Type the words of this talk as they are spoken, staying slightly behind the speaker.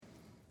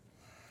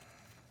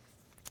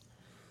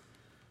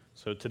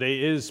So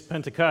today is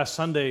Pentecost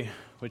Sunday,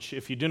 which,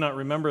 if you do not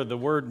remember, the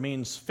word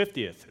means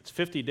 50th. It's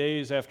 50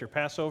 days after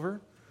Passover.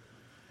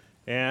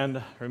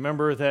 And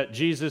remember that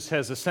Jesus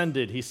has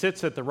ascended. He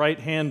sits at the right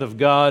hand of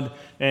God,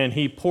 and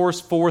he pours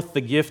forth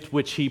the gift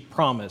which he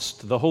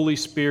promised. The Holy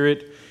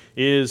Spirit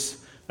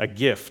is a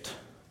gift.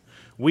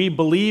 We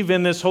believe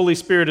in this Holy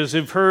Spirit, as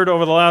you've heard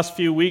over the last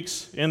few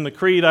weeks in the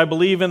Creed. I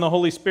believe in the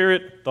Holy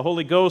Spirit, the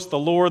Holy Ghost, the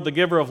Lord, the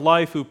giver of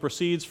life, who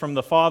proceeds from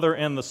the Father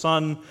and the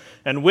Son,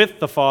 and with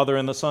the Father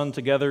and the Son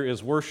together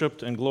is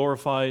worshiped and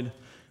glorified.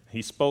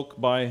 He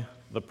spoke by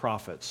the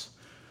prophets.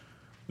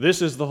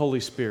 This is the Holy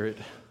Spirit.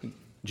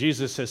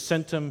 Jesus has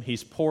sent him.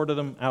 He's poured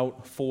them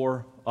out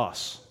for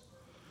us.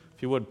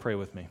 If you would, pray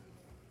with me.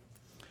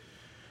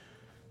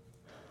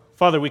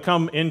 Father, we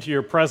come into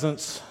your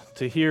presence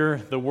to hear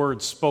the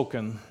word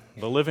spoken,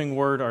 the living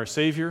word, our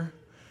Savior.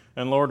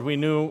 And Lord, we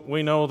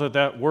know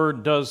that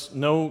word does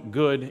no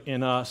good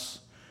in us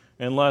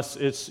unless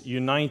it's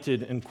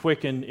united and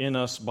quickened in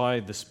us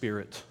by the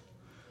Spirit.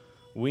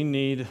 We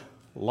need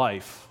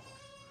life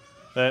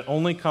that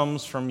only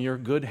comes from your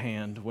good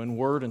hand when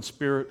word and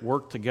spirit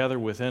work together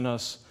within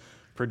us,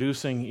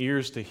 producing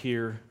ears to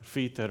hear,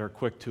 feet that are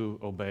quick to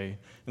obey.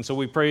 And so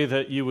we pray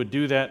that you would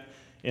do that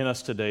in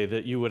us today,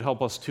 that you would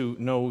help us to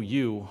know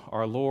you,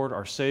 our Lord,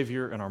 our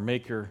Savior, and our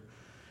Maker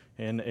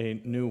in a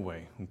new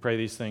way. We pray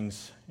these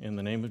things in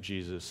the name of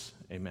Jesus.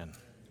 Amen.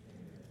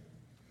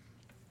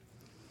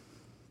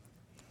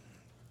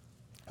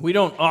 We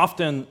don't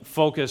often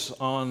focus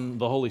on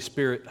the Holy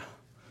Spirit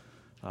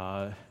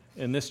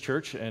in this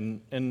church,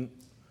 and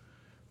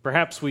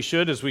perhaps we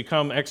should as we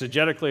come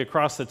exegetically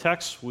across the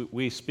text.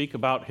 We speak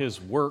about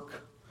his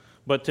work,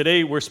 but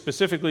today we're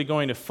specifically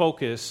going to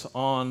focus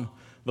on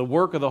the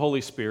work of the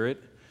Holy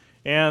Spirit.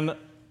 And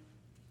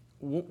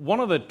one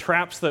of the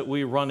traps that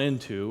we run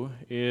into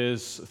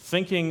is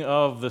thinking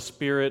of the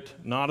Spirit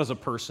not as a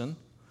person,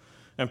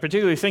 and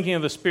particularly thinking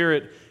of the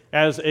Spirit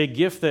as a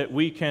gift that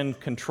we can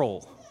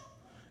control.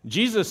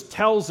 Jesus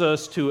tells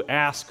us to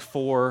ask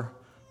for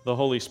the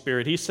Holy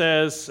Spirit. He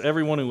says,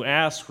 everyone who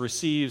asks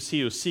receives,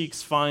 he who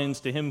seeks finds,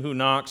 to him who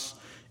knocks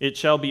it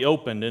shall be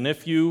opened. And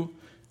if you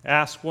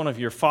ask one of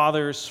your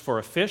fathers for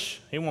a fish,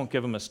 he won't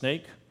give him a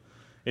snake.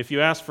 If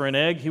you ask for an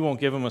egg, he won't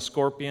give him a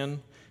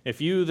scorpion.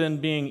 If you then,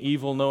 being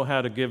evil, know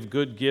how to give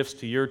good gifts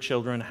to your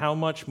children, how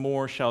much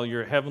more shall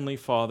your heavenly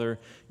Father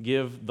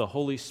give the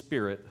Holy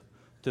Spirit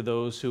to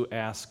those who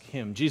ask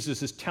him?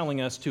 Jesus is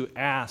telling us to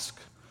ask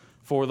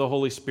for the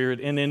Holy Spirit,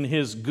 and in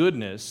his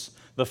goodness,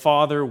 the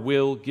Father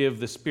will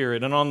give the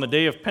Spirit. And on the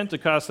day of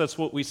Pentecost, that's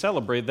what we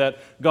celebrate, that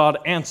God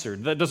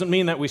answered. That doesn't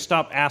mean that we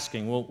stop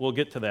asking. We'll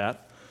get to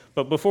that.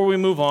 But before we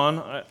move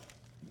on,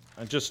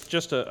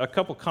 just a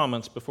couple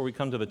comments before we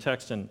come to the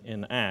text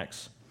in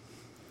Acts.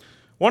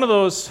 One of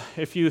those,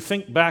 if you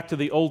think back to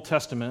the Old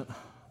Testament,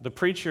 the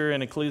preacher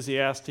in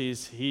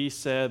Ecclesiastes, he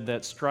said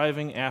that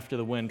striving after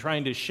the wind,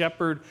 trying to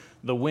shepherd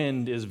the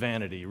wind, is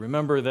vanity.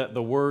 Remember that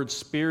the word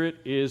Spirit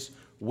is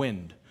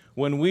wind.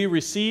 When we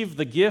receive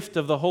the gift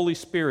of the Holy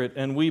Spirit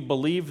and we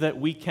believe that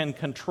we can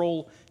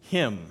control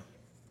him,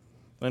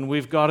 then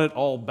we've got it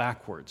all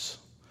backwards.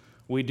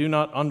 We do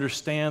not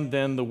understand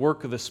then the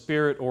work of the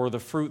Spirit or the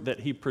fruit that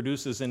he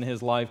produces in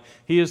his life.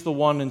 He is the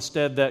one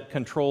instead that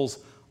controls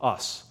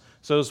us.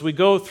 So as we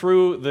go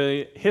through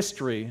the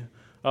history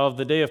of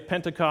the day of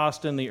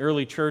Pentecost in the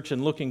early church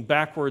and looking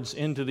backwards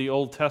into the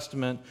Old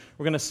Testament,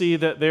 we're going to see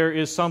that there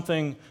is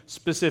something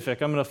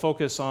specific. I'm going to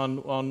focus on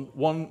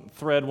one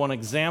thread, one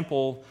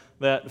example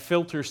that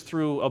filters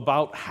through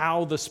about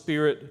how the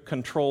Spirit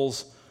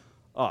controls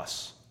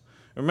us.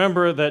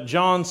 Remember that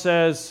John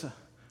says,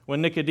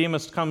 when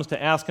Nicodemus comes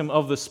to ask him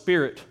of the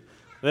Spirit,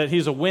 that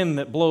he's a wind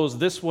that blows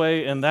this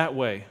way and that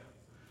way.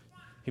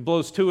 He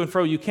blows to and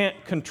fro. You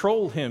can't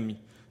control him.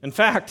 In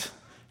fact,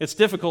 it's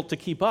difficult to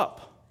keep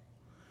up.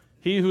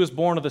 He who is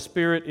born of the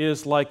Spirit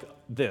is like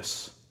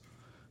this.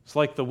 It's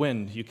like the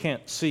wind. You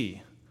can't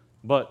see,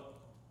 but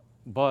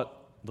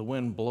the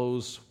wind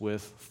blows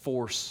with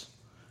force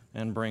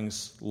and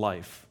brings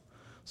life.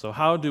 So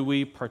how do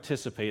we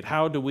participate?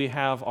 How do we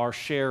have our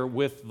share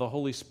with the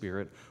Holy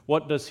Spirit?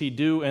 What does he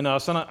do in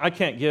us? And I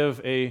can't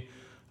give a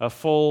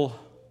full,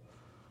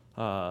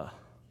 the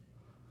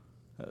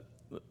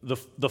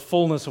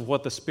fullness of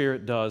what the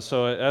Spirit does.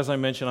 So as I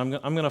mentioned,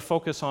 I'm going to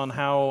focus on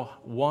how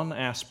one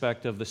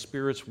aspect of the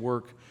Spirit's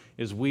work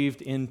is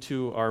weaved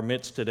into our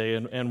midst today,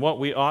 and what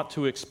we ought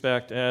to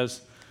expect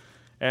as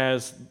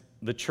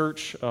the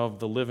church of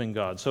the living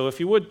God. So if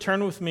you would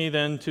turn with me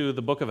then to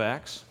the book of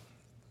Acts,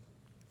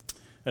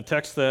 a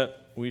text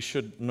that we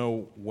should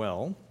know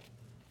well.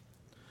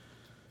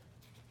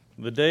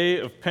 The day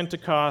of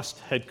Pentecost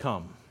had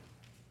come.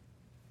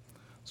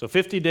 So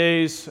 50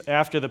 days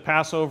after the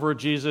Passover,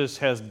 Jesus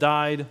has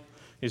died.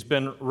 He's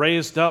been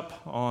raised up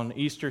on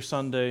Easter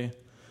Sunday.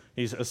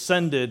 He's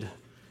ascended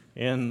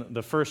in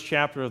the first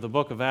chapter of the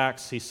book of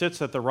Acts. He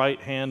sits at the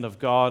right hand of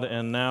God,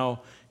 and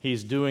now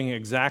he's doing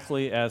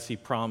exactly as he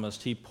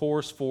promised. He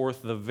pours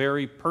forth the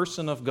very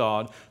person of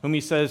God, whom he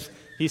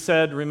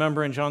said,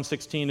 remember in John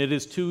 16, it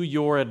is to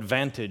your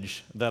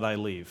advantage that I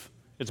leave.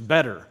 It's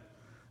better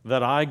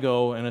that I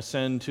go and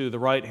ascend to the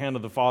right hand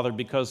of the Father,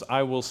 because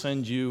I will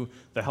send you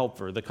the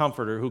helper, the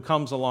comforter, who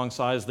comes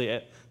alongside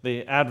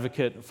the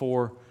advocate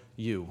for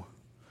you.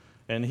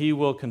 And he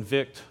will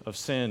convict of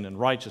sin and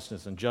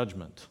righteousness and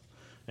judgment.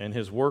 And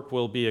his work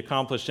will be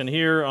accomplished. And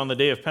here on the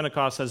day of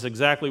Pentecost, that's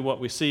exactly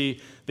what we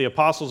see. The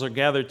apostles are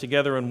gathered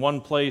together in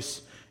one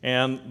place,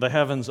 and the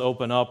heavens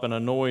open up, and a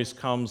noise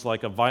comes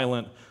like a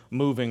violent,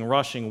 moving,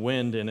 rushing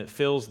wind, and it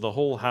fills the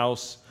whole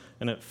house,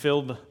 and it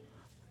filled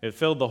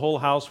the whole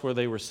house where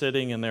they were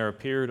sitting, and there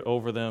appeared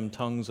over them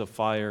tongues of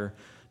fire,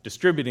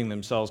 distributing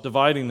themselves,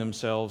 dividing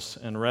themselves,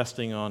 and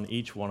resting on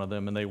each one of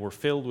them. And they were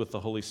filled with the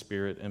Holy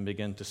Spirit and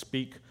began to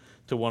speak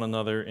to one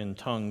another in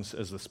tongues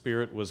as the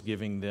Spirit was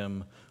giving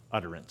them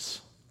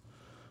utterance.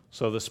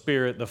 So the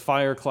Spirit, the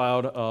fire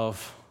cloud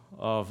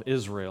of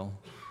Israel,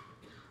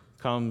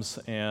 comes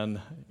and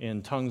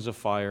in tongues of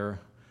fire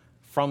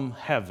from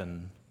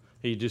heaven,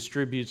 he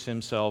distributes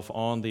himself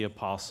on the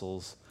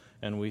apostles.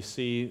 And we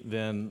see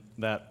then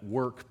that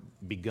work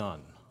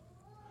begun.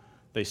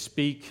 They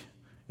speak,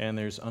 and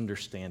there's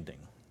understanding.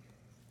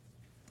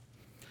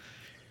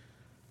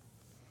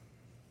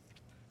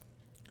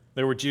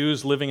 There were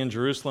Jews living in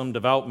Jerusalem,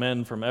 devout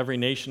men from every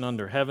nation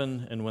under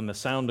heaven, and when the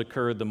sound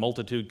occurred, the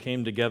multitude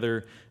came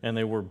together, and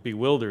they were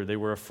bewildered. They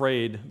were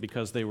afraid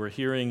because they were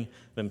hearing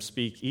them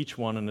speak, each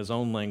one in his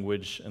own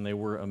language, and they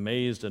were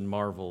amazed and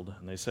marveled.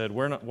 And they said,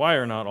 "Why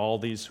are not all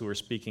these who are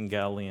speaking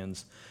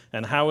Galileans?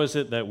 And how is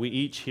it that we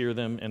each hear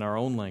them in our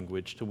own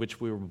language to which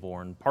we were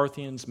born?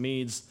 Parthians,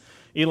 Medes,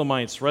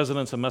 Elamites,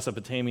 residents of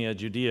Mesopotamia,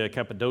 Judea,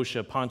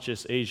 Cappadocia,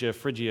 Pontus, Asia,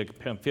 Phrygia,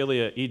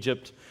 Pamphylia,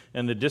 Egypt,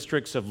 and the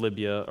districts of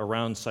Libya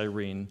around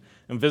Cyrene,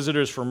 and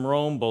visitors from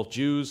Rome, both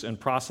Jews and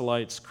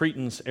proselytes,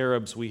 Cretans,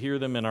 Arabs, we hear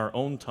them in our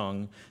own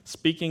tongue,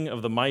 speaking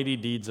of the mighty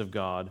deeds of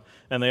God."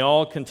 And they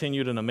all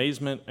continued in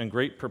amazement and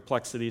great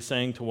perplexity,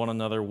 saying to one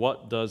another,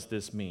 "What does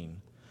this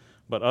mean?"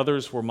 But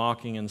others were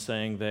mocking and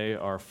saying, "They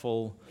are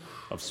full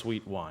of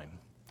sweet wine."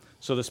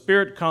 So the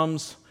Spirit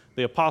comes,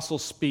 the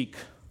apostles speak.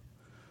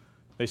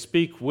 They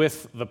speak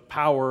with the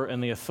power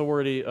and the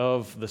authority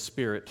of the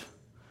Spirit.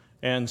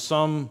 And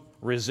some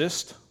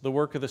resist the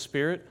work of the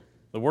Spirit.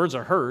 The words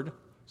are heard,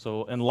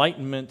 so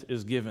enlightenment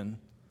is given.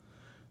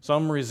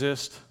 Some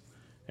resist,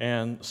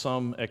 and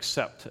some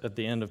accept at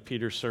the end of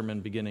Peter's sermon,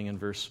 beginning in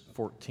verse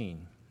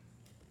 14.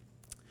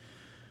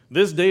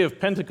 This day of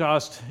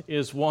Pentecost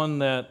is one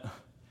that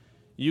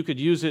you could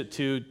use it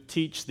to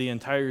teach the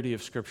entirety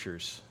of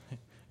Scriptures.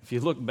 If you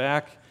look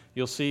back,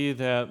 you'll see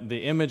that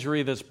the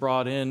imagery that's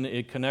brought in,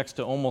 it connects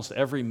to almost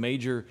every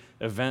major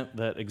event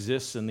that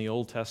exists in the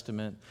Old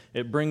Testament.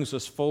 It brings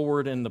us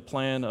forward in the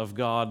plan of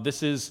God.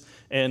 This is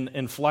an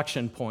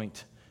inflection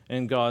point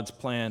in God's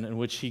plan in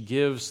which he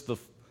gives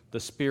the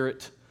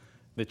Spirit.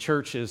 The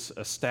church is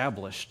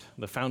established.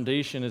 The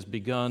foundation is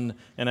begun.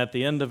 And at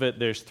the end of it,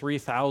 there's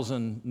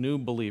 3,000 new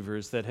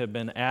believers that have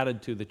been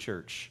added to the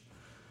church,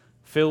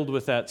 filled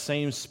with that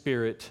same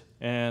Spirit,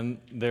 and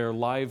their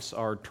lives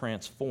are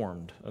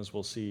transformed, as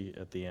we'll see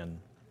at the end.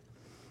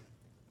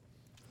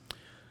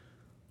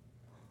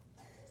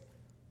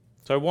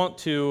 So I want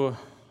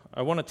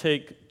to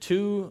take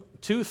two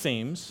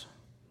themes,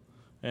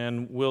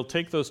 and we'll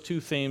take those two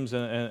themes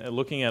and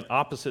looking at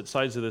opposite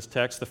sides of this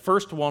text. The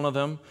first one of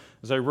them,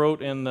 as I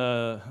wrote in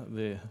the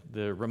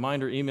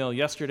reminder email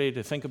yesterday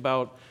to think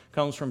about,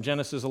 comes from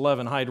Genesis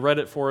 11. Hyde read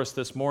it for us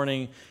this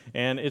morning,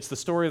 and it's the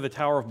story of the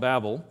Tower of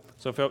Babel.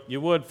 So if you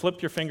would,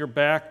 flip your finger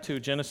back to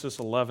Genesis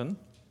 11.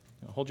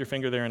 Hold your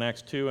finger there in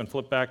Acts 2 and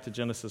flip back to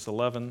Genesis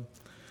 11.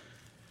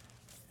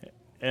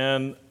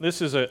 And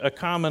this is a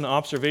common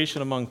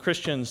observation among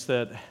Christians,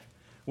 that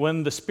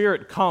when the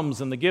Spirit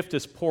comes and the gift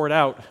is poured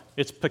out,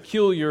 it's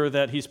peculiar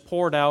that he's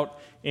poured out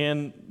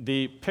in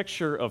the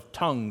picture of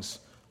tongues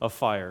of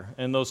fire.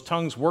 And those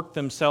tongues work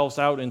themselves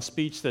out in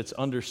speech that's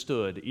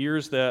understood,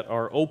 ears that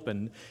are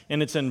opened.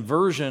 And it's an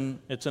inversion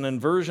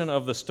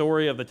of the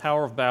story of the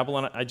Tower of Babel.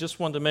 And I just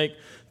want to make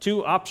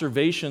two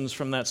observations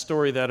from that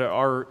story that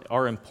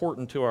are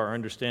important to our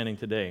understanding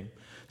today.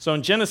 So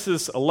in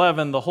Genesis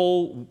 11, the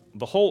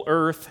whole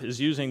earth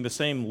is using the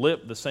same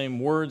lip, the same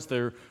words.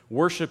 They're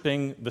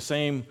worshiping the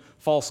same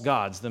false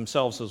gods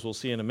themselves, as we'll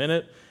see in a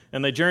minute.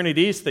 And they journeyed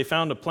east. They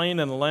found a plain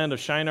in the land of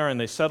Shinar, and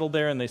they settled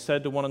there, and they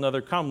said to one another,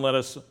 "Come, let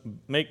us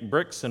make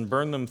bricks and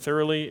burn them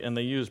thoroughly." And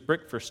they used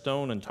brick for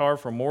stone and tar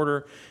for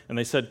mortar. And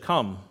they said,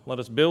 "Come, let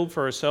us build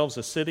for ourselves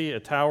a city, a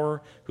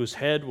tower, whose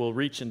head will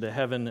reach into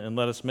heaven, and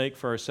let us make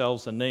for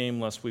ourselves a name,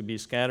 lest we be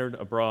scattered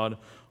abroad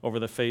over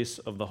the face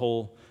of the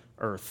whole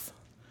earth."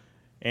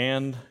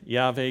 And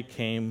Yahweh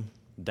came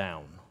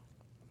down.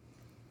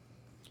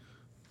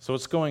 So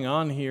what's going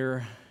on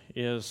here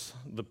is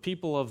the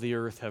people of the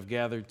earth have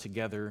gathered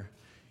together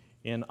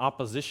in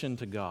opposition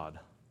to God.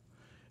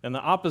 And the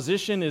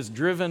opposition is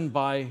driven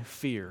by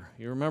fear.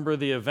 You remember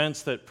the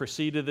events that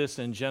preceded this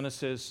in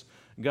Genesis.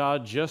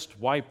 God just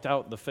wiped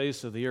out the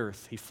face of the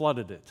earth. He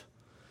flooded it.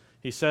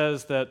 He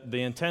says that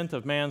the intent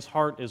of man's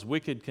heart is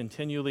wicked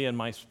continually, and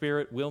my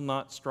spirit will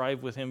not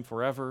strive with him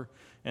forever.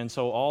 And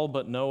so all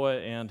but Noah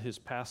and his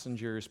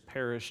passengers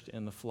perished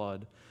in the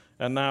flood.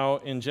 And now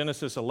in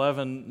Genesis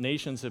 11,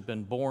 nations have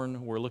been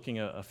born. We're looking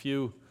at a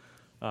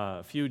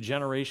few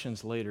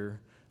generations later.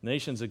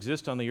 Nations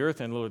exist on the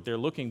earth, and they're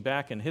looking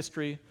back in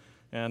history.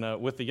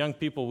 And with the young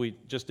people, we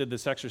just did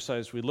this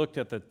exercise. We looked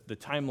at the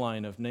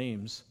timeline of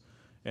names,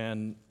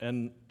 and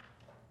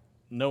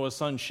Noah's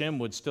son Shem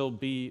would still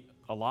be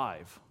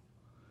alive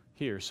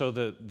here. So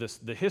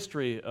the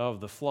history of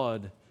the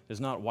flood is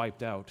not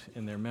wiped out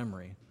in their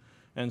memory.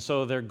 And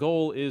so their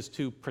goal is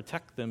to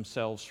protect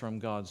themselves from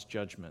God's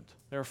judgment.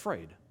 They're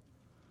afraid.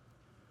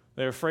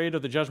 They're afraid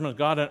of the judgment of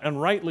God, and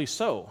rightly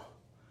so.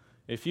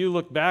 If you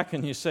look back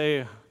and you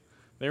say,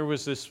 there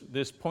was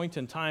this point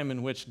in time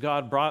in which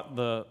God brought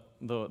the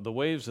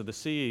waves of the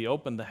sea, He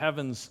opened the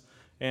heavens,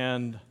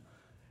 and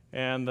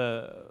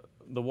the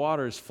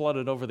waters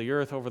flooded over the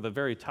earth, over the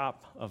very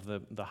top of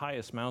the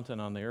highest mountain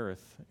on the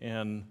earth,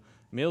 and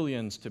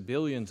millions to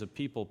billions of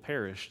people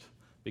perished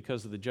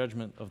because of the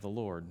judgment of the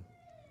Lord.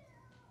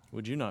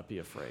 Would you not be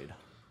afraid?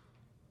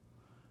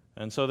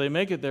 And so they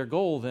make it their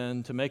goal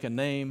then to make a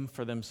name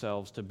for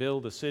themselves, to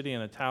build a city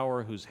and a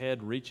tower whose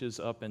head reaches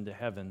up into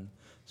heaven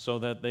so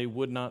that they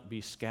would not be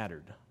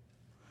scattered.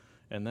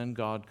 And then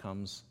God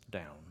comes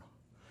down.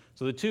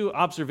 So the two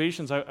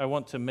observations I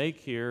want to make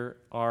here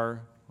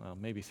are, well,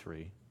 maybe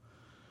three.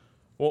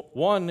 Well,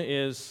 one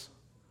is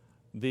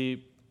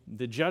the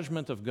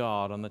judgment of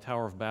God on the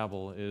Tower of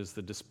Babel is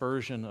the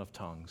dispersion of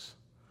tongues.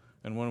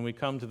 And when we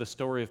come to the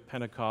story of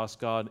Pentecost,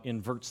 God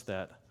inverts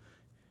that.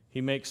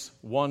 He makes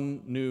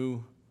one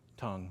new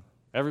tongue.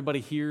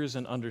 Everybody hears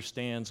and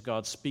understands.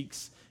 God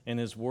speaks, and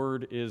His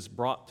word is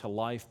brought to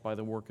life by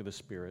the work of the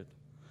Spirit.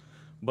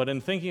 But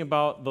in thinking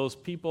about those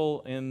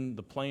people in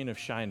the plain of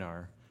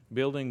Shinar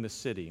building the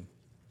city,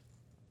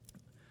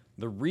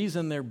 the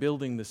reason they're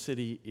building the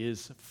city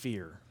is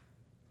fear.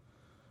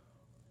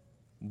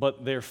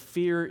 But their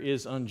fear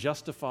is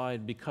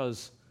unjustified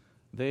because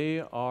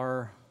they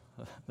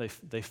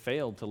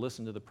failed to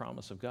listen to the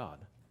promise of God.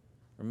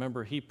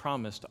 Remember, He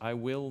promised, I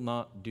will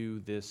not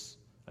do this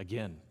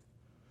again.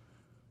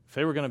 If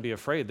they were going to be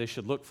afraid, they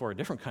should look for a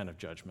different kind of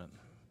judgment.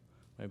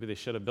 Maybe they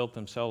should have built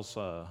themselves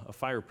a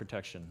fire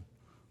protection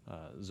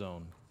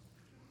zone.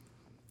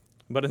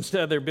 But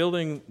instead, they're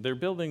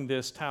building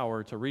this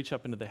tower to reach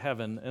up into the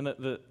heaven. And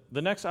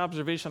the next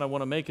observation I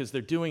want to make is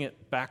they're doing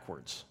it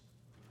backwards.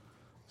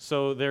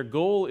 So their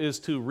goal is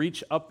to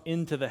reach up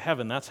into the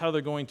heaven. That's how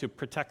they're going to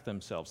protect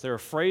themselves. They're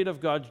afraid of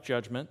God's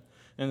judgment,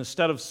 and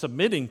instead of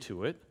submitting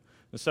to it,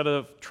 instead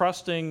of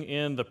trusting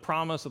in the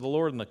promise of the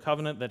Lord and the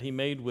covenant that He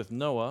made with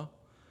Noah,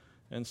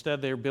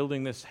 instead they're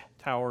building this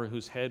tower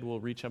whose head will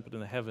reach up into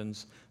the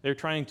heavens. They're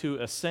trying to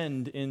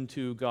ascend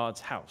into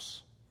God's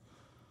house.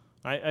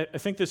 I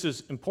think this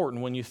is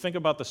important. When you think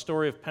about the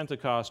story of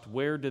Pentecost,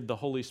 where did the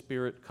Holy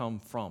Spirit come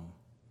from?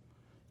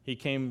 He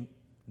came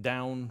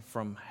down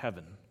from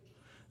heaven.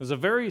 There's a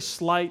very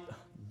slight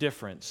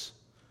difference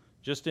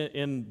just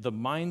in the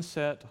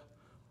mindset,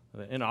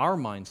 in our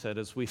mindset,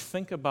 as we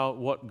think about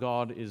what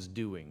God is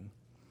doing.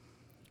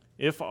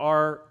 If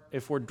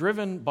we're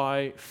driven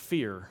by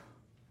fear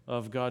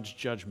of God's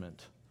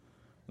judgment,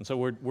 and so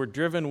we're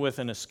driven with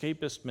an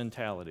escapist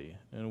mentality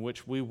in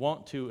which we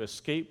want to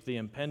escape the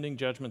impending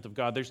judgment of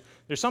God,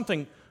 there's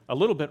something a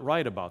little bit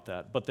right about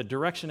that, but the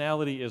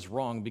directionality is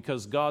wrong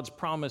because God's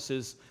promise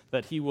is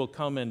that He will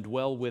come and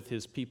dwell with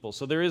His people.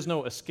 So there is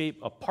no escape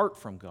apart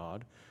from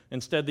God.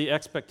 Instead, the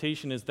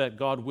expectation is that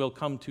God will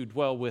come to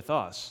dwell with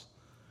us.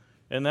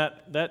 And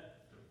that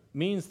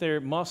means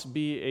there must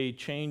be a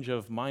change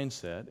of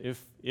mindset.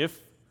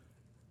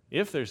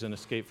 If there's an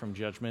escape from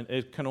judgment,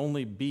 it can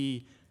only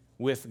be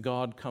with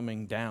God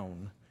coming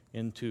down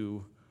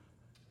into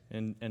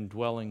and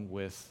dwelling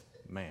with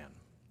man.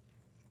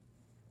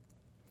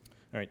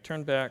 All right,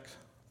 turn back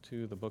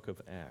to the book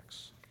of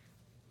Acts.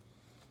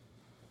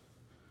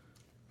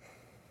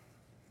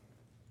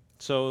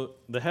 So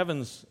the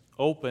heavens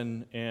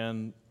open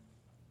and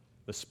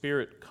the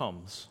Spirit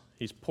comes.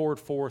 He's poured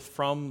forth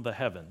from the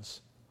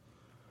heavens.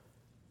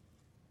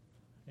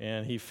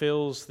 And He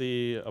fills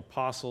the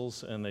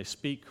apostles and they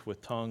speak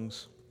with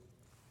tongues.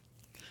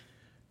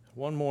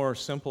 One more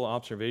simple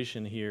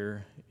observation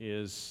here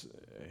is,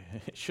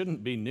 it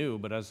shouldn't be new,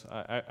 but as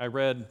I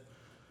read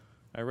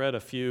a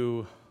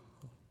few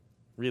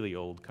really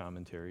old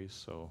commentaries,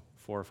 so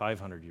 400 or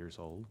 500 years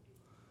old,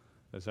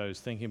 as I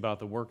was thinking about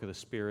the work of the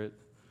Spirit.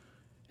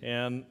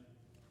 And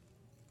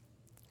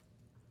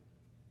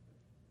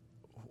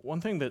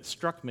one thing that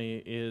struck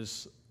me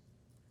is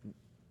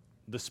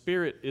the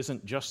Spirit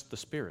isn't just the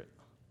Spirit.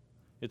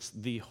 It's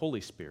the Holy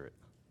Spirit.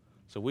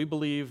 So we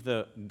believe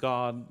that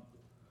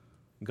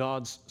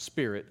God's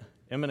Spirit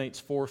emanates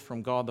forth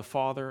from God the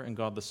Father and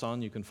God the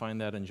Son. You can find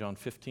that in John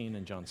 15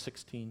 and John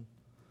 16.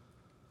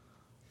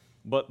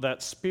 But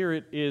that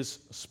Spirit is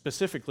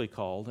specifically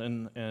called,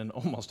 and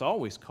almost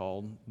always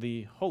called,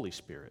 the Holy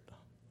Spirit.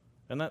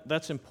 And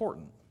that's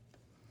important.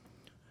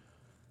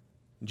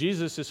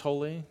 Jesus is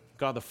holy.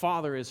 God the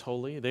Father is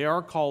holy. They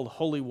are called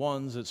holy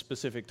ones at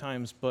specific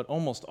times, but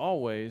almost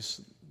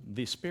always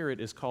the Spirit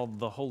is called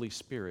the Holy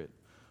Spirit.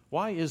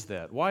 Why is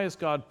that? Why is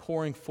God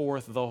pouring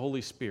forth the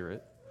Holy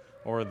Spirit,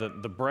 or the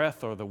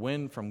breath or the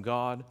wind from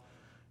God?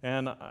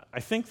 And I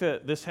think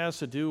that this has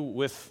to do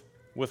with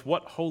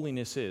what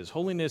holiness is.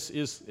 Holiness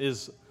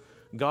is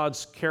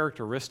God's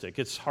characteristic.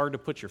 It's hard to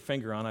put your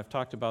finger on. I've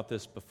talked about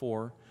this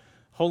before.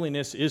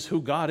 Holiness is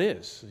who God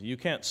is. You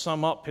can't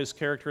sum up his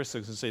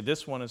characteristics and say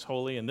this one is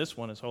holy and this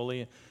one is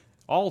holy.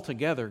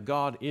 Altogether,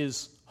 God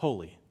is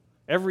holy.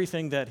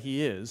 Everything that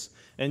he is.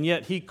 And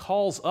yet he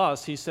calls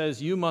us, he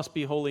says, you must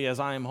be holy as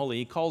I am holy.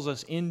 He calls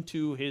us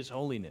into his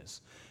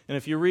holiness. And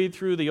if you read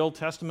through the Old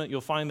Testament, you'll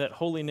find that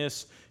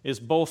holiness is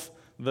both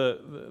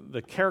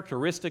the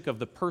characteristic of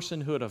the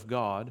personhood of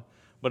God,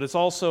 but it's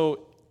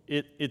also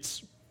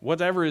it's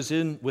whatever is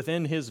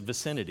within his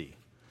vicinity.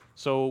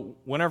 So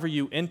whenever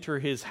you enter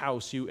his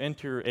house, you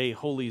enter a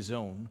holy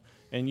zone,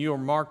 and you are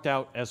marked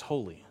out as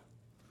holy.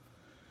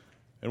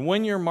 And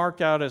when you're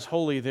marked out as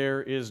holy,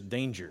 there is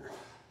danger.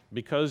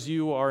 Because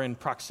you are in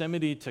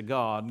proximity to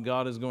God,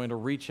 God is going to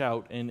reach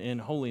out, and in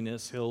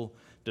holiness, he'll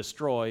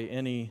destroy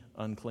any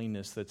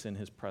uncleanness that's in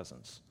his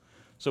presence.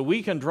 So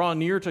we can draw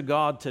near to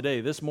God today,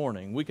 this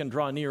morning. We can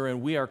draw near,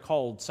 and we are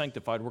called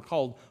sanctified. We're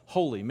called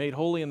holy, made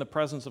holy in the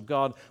presence of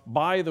God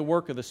by the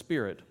work of the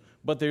Spirit.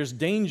 But there's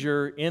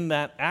danger in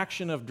that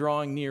action of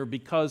drawing near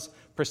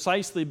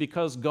precisely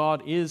because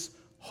God is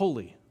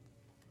holy.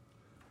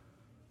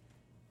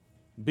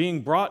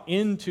 Being brought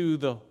into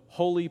the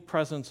holy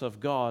presence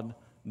of God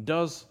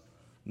does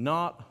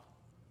not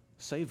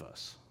save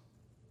us.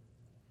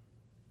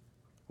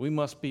 We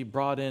must be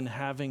brought in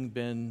having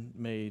been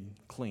made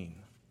clean.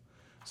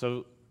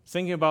 So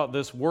thinking about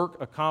this work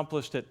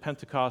accomplished at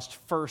Pentecost,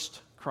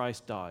 first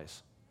Christ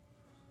dies.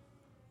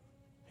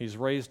 He's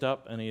raised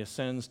up and he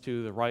ascends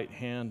to the right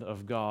hand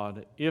of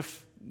God.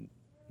 If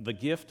the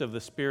gift of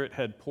the Spirit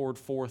had poured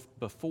forth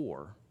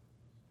before,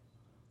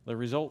 the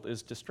result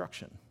is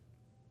destruction.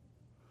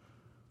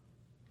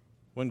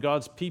 When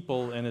God's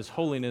people and his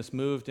holiness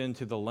moved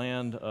into the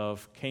land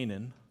of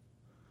Canaan,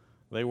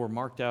 they were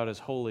marked out as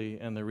holy,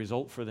 and the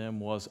result for them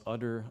was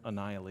utter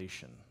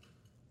annihilation.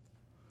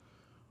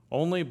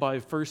 Only by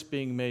first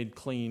being made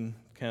clean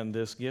can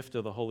this gift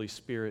of the Holy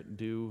Spirit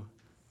do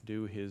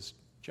his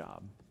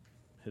job.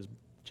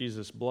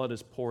 Jesus' blood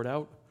is poured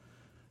out.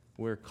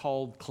 We're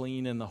called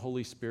clean, and the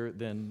Holy Spirit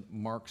then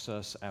marks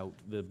us out.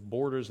 The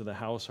borders of the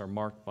house are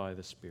marked by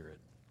the Spirit.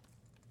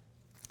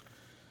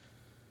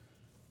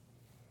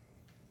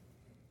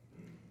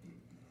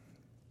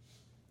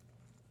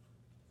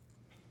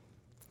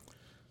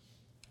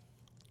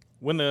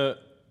 When the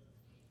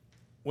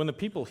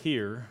people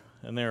hear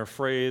and they're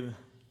afraid,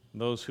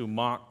 those who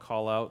mock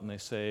call out and they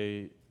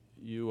say,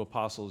 "You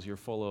apostles, you're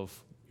full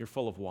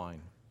of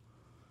wine."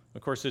 Of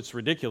course, it's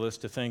ridiculous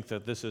to think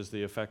that this is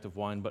the effect of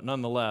wine, but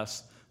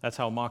nonetheless, that's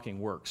how mocking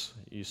works.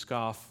 You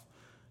scoff,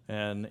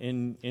 and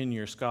in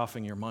your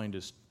scoffing, your mind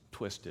is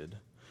twisted.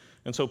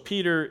 And so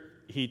Peter,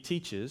 he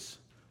teaches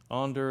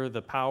under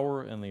the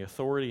power and the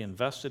authority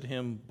invested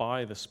him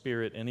by the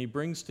Spirit, and he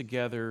brings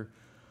together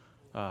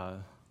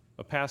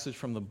a passage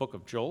from the book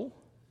of Joel,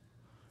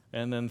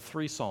 and then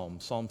 3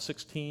 Psalms, Psalm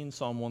 16,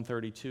 Psalm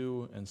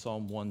 132, and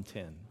Psalm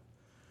 110.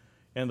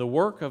 And the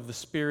work of the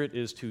Spirit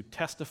is to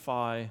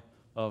testify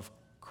of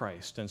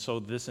Christ. And so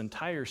this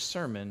entire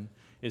sermon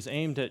is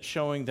aimed at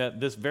showing that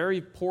this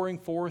very pouring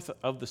forth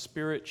of the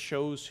Spirit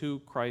shows who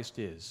Christ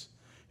is.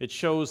 It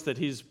shows that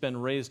he's been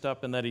raised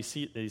up and that he's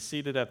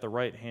seated at the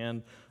right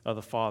hand of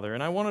the Father.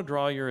 And I want to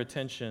draw your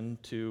attention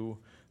to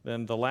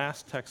then the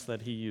last text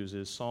that he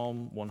uses,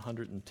 Psalm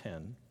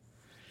 110.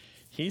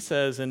 He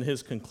says in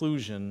his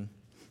conclusion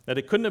that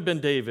it couldn't have been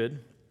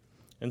David.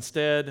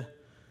 Instead,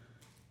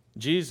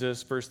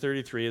 Jesus, verse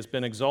 33, has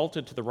been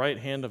exalted to the right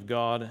hand of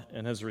God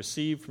and has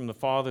received from the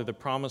Father the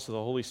promise of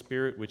the Holy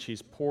Spirit, which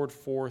he's poured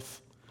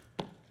forth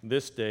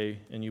this day,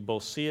 and you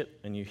both see it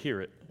and you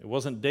hear it. It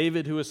wasn't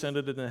David who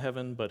ascended into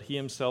heaven, but he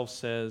himself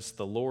says,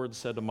 "The Lord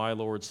said to my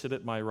Lord, sit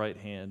at my right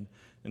hand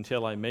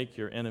until I make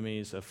your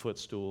enemies a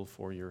footstool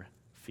for your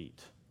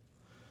feet."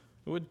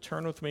 You would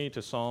turn with me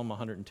to Psalm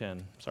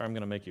 110. Sorry, I'm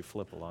going to make you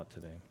flip a lot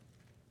today.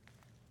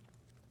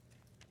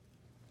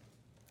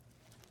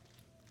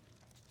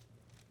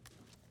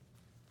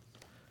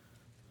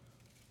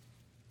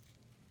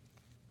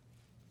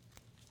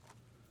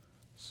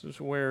 This is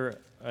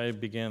where I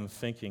began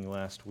thinking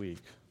last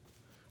week.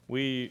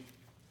 We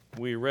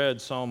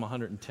read Psalm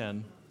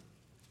 110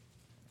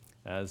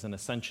 as an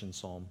ascension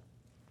psalm.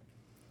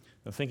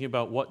 And thinking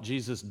about what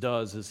Jesus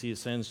does as he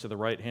ascends to the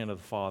right hand of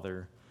the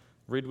Father,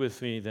 read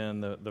with me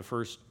then the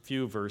first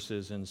few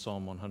verses in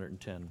Psalm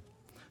 110.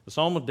 The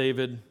Psalm of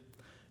David,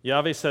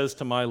 Yahweh says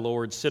to my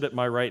Lord, sit at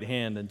my right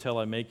hand until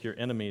I make your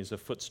enemies a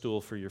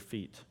footstool for your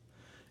feet.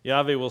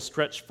 Yahweh will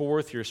stretch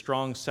forth your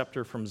strong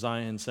scepter from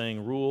Zion,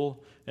 saying,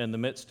 rule in the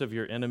midst of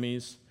your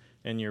enemies,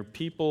 and your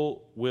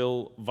people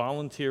will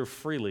volunteer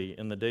freely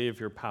in the day of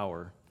your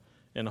power.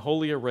 In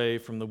holy array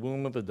from the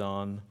womb of the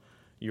dawn,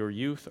 your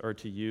youth are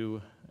to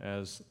you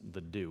as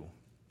the dew.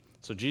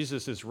 So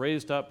Jesus is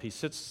raised up. He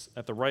sits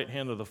at the right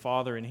hand of the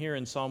Father. And here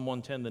in Psalm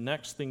 110, the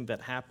next thing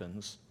that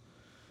happens,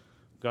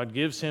 God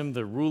gives him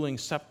the ruling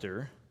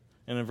scepter.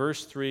 And in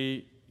verse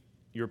 3,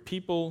 your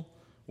people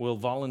will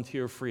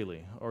volunteer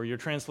freely. Or your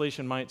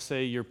translation might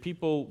say, your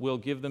people will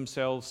give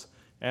themselves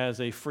as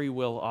a free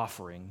will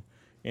offering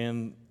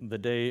in the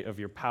day of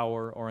your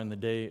power or in the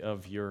day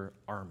of your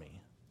army.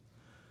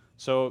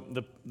 So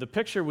the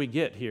picture we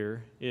get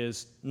here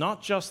is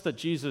not just that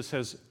Jesus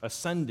has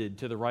ascended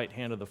to the right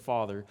hand of the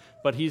Father,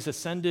 but he's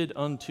ascended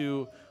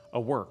unto a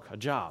work, a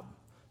job.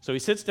 So he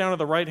sits down at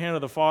the right hand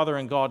of the Father,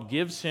 and God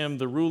gives him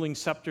the ruling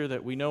scepter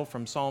that we know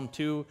from Psalm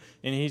 2,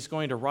 and he's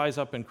going to rise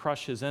up and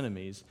crush his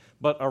enemies.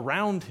 But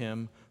around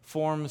him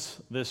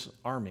forms this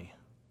army.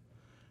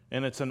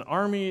 And it's an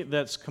army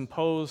that's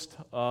composed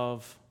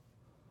of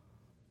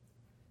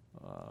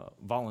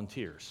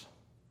volunteers.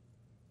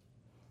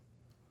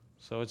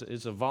 So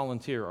it's a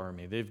volunteer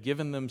army. They've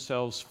given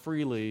themselves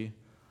freely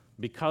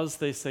because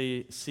they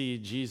see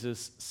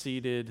Jesus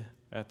seated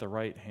at the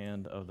right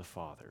hand of the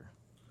Father.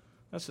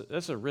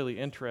 That's a really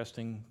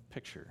interesting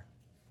picture.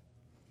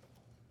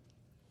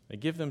 They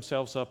give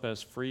themselves up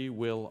as free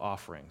will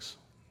offerings.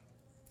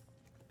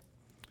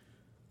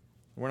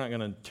 We're not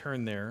going to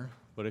turn there,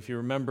 but if you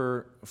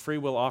remember, free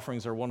will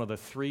offerings are one of the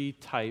three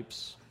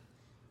types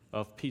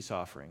of peace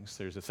offerings.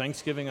 There's a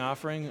thanksgiving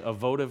offering, a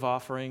votive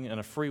offering, and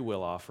a free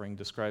will offering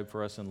described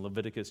for us in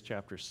Leviticus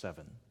chapter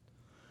 7.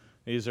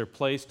 These are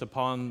placed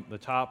upon the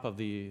top of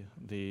the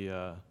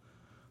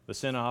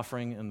sin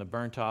offering and the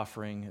burnt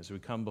offering as we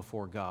come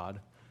before God.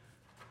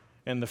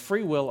 And the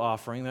free will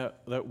offering,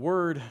 that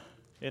word,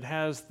 it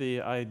has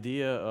the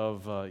idea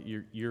of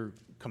you're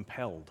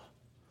compelled.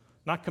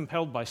 Not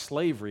compelled by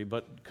slavery,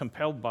 but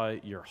compelled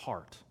by your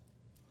heart.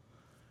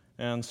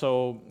 And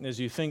so, as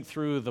you think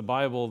through the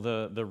Bible,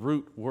 the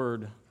root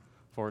word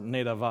for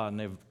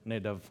nedavah,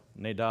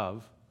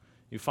 nedav,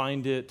 you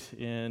find it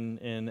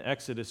in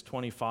Exodus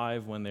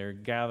 25 when they're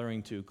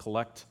gathering to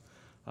collect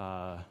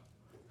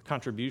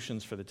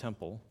contributions for the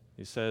temple.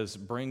 He says,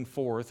 bring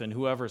forth, and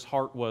whoever's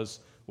heart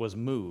was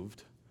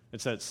moved.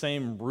 It's that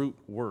same root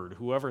word.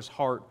 Whoever's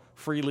heart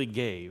freely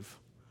gave.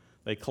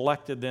 They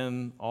collected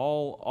then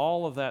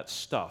all of that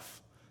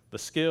stuff, the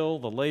skill,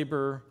 the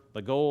labor,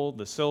 the gold,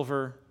 the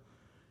silver,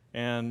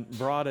 and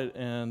brought it,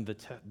 and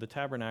the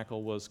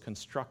tabernacle was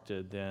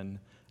constructed then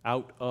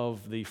out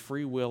of the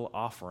free will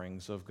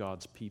offerings of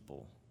God's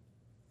people.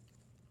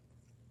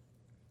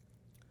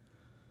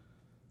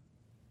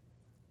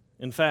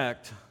 In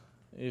fact,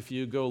 if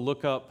you go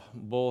look up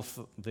both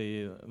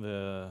the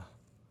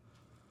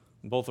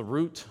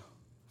root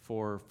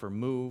for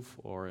move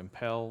or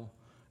impel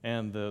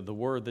and the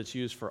word that's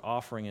used for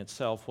offering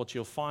itself, what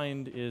you'll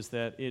find is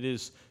that it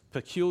is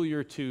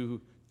peculiar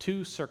to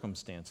two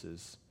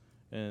circumstances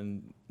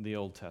in the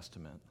Old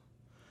Testament.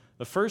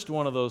 The first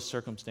one of those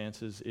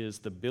circumstances is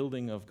the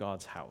building of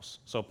God's house.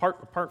 So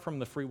apart from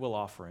the free will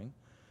offering,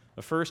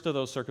 the first of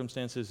those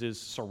circumstances is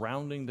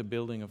surrounding the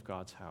building of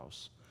God's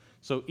house.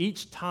 So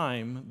each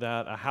time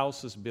that a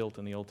house is built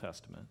in the Old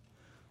Testament,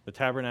 the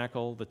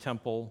tabernacle, the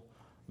temple,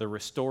 the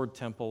restored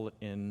temple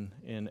in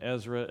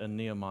Ezra and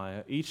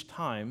Nehemiah, each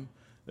time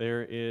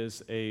there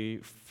is a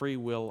free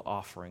will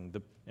offering.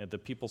 The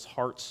people's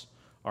hearts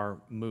are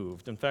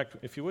moved. In fact,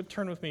 if you would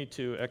turn with me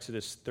to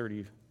Exodus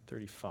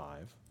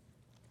 35.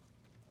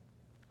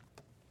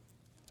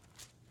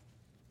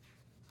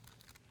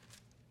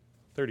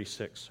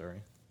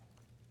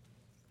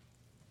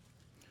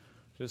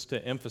 Just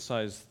to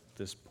emphasize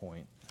this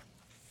point.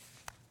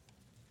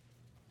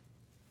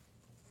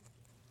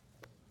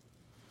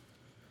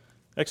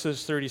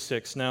 Exodus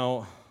 36.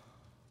 Now,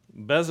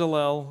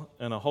 Bezalel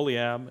and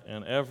Aholiab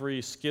and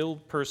every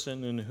skilled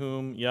person in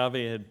whom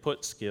Yahweh had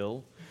put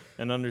skill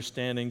and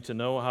understanding to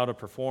know how to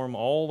perform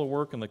all the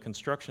work in the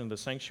construction of the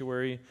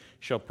sanctuary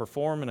shall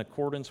perform in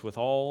accordance with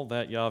all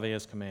that Yahweh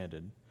has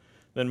commanded.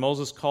 Then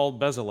Moses called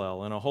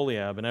Bezalel and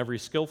Aholiab and every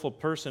skillful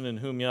person in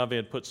whom Yahweh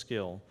had put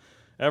skill,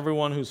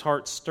 everyone whose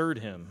heart stirred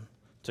him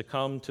to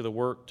come to the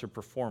work to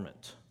perform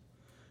it.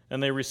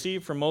 And they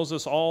received from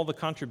Moses all the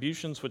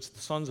contributions which the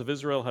sons of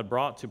Israel had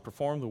brought to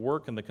perform the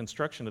work in the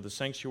construction of the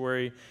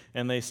sanctuary,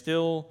 and they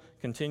still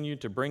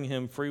continued to bring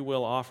him free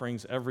will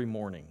offerings every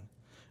morning.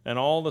 And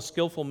all the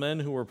skillful men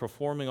who were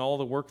performing all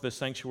the work of the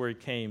sanctuary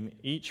came,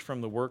 each from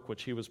the work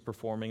which he was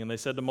performing. And they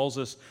said to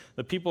Moses,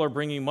 the people are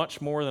bringing much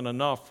more than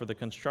enough for the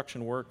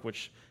construction work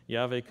which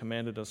Yahweh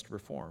commanded us to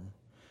perform.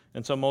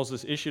 And so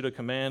Moses issued a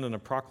command, and a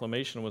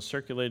proclamation was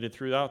circulated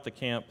throughout the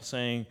camp,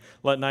 saying,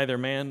 let neither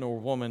man nor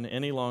woman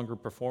any longer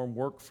perform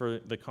work for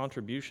the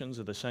contributions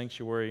of the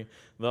sanctuary.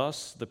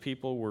 Thus the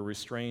people were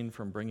restrained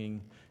from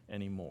bringing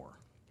any more.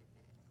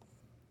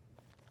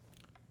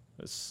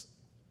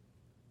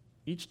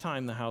 Each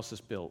time the house is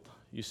built,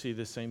 you see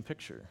the same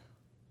picture.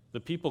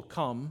 The people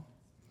come,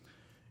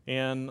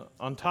 and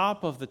on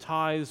top of the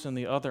tithes and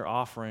the other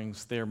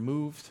offerings, they're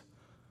moved,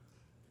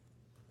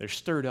 they're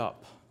stirred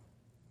up,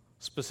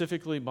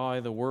 specifically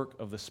by the work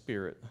of the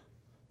Spirit,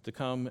 to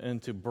come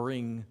and to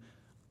bring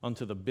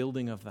unto the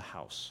building of the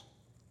house.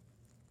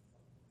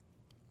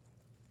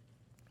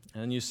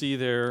 And you see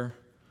there,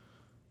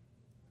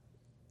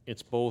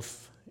 it's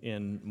both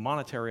in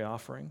monetary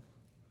offering,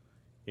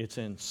 it's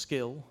in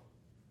skill.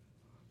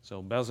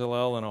 So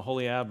Bezalel and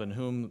Aholiab, in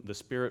whom the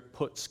Spirit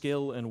put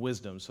skill and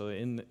wisdom. So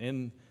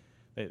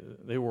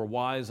they were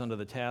wise unto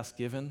the task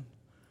given.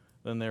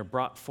 Then they're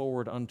brought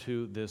forward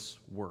unto this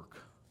work.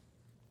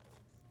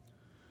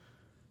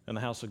 And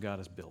the house of God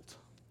is built.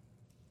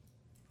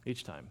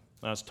 Each time.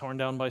 Now it's torn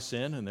down by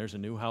sin, and there's a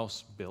new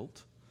house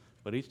built.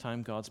 But each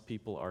time God's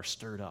people are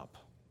stirred up.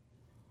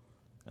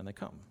 And they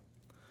come.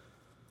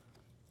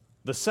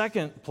 The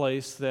second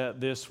place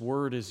that this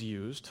word is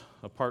used,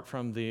 apart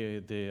from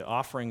the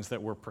offerings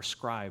that were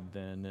prescribed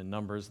then in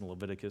Numbers and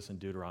Leviticus and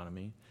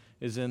Deuteronomy,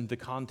 is in the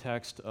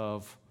context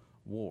of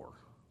war.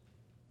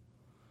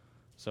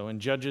 So in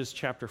Judges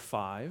chapter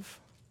 5,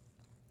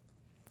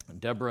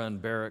 Deborah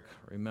and Barak,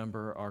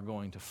 remember, are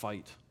going to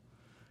fight.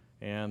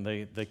 And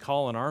they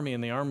call an army,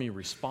 and the army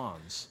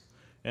responds.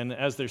 And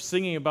as they're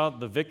singing about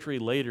the victory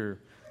later,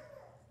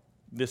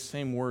 this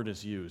same word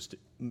is used.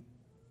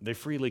 They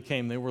freely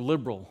came. They were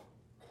liberal.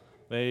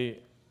 They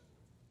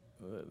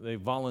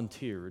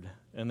volunteered,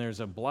 and there's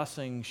a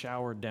blessing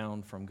showered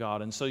down from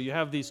God. And so you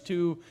have these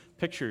two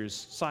pictures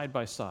side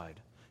by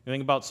side. You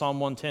think about Psalm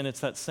 110, it's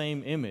that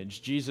same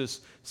image.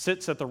 Jesus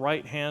sits at the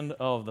right hand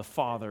of the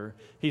Father.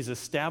 He's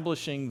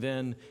establishing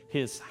then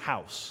his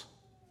house.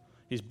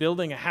 He's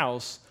building a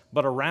house,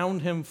 but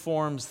around him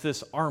forms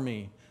this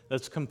army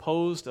that's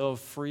composed of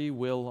free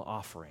will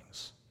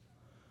offerings.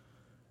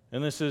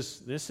 And this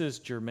is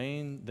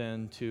germane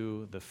then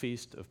to the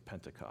Feast of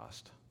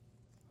Pentecost.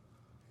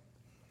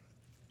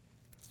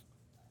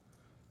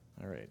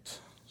 All right,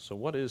 so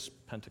what is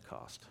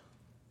Pentecost?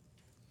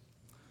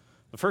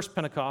 The first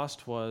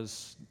Pentecost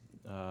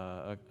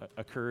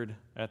occurred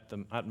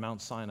at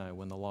Mount Sinai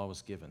when the law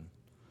was given.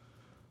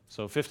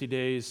 So 50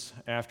 days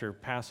after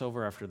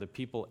Passover, after the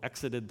people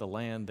exited the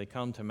land, they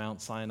come to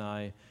Mount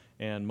Sinai,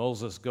 and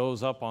Moses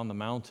goes up on the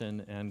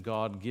mountain, and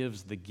God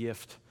gives the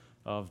gift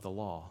of the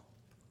law.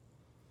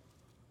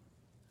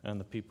 And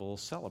the people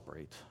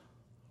celebrate.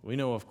 We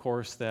know, of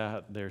course,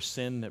 that there's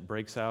sin that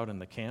breaks out in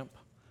the camp.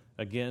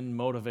 Again,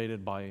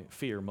 motivated by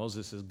fear.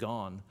 Moses is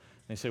gone.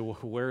 They say, well,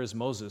 where is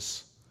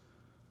Moses?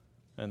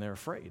 And they're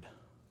afraid.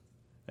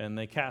 And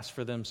they cast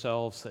for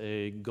themselves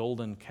a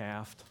golden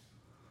calf,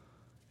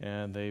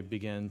 and they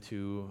begin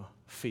to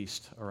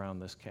feast around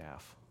this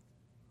calf.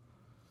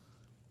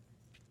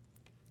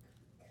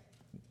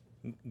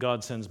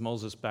 God sends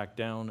Moses back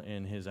down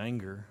in his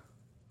anger,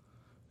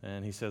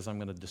 and he says, I'm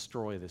going to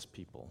destroy this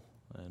people.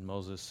 And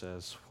Moses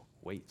says,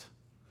 wait,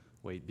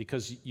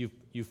 because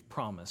you've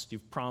promised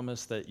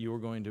that you are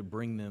going to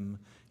bring them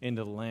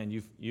into the land.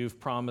 You've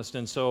promised.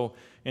 And so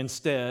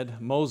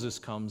instead, Moses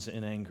comes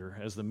in anger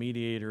as the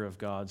mediator of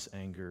God's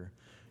anger.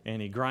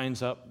 And he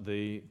grinds up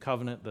the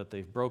covenant that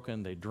they've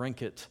broken. They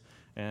drink it,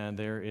 and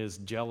there is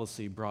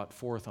jealousy brought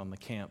forth on the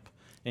camp.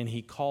 And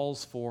he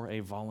calls for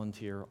a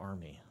volunteer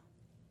army.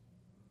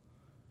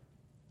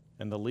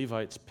 And the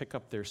Levites pick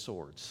up their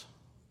swords.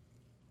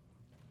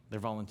 They're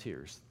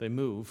volunteers. They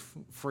move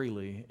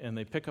freely, and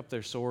they pick up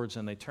their swords,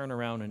 and they turn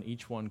around, and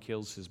each one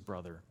kills his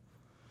brother.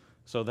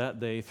 So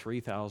that day,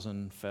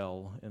 3,000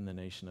 fell in the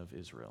nation of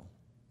Israel.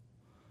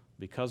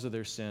 Because of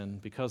their sin,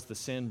 because the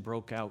sin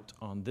broke out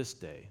on this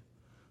day,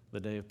 the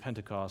day of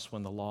Pentecost,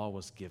 when the law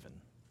was given.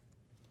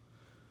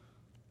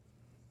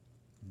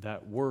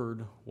 That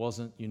word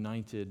wasn't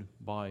united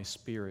by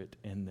spirit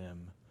in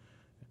them.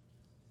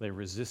 They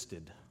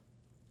resisted.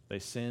 They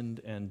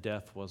sinned, and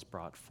death was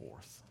brought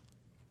forth.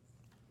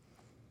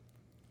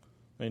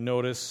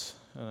 Notice,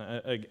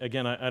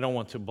 again, I don't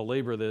want to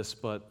belabor this,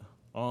 but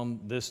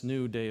on this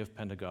new day of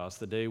Pentecost,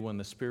 the day when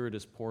the Spirit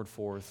is poured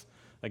forth,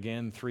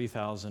 again,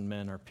 3,000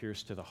 men are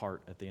pierced to the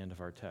heart at the end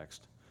of our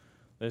text.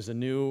 There's a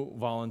new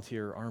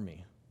volunteer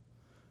army,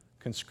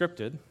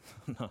 conscripted,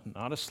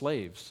 not as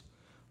slaves,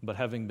 but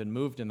having been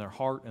moved in their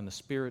heart and the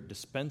Spirit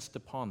dispensed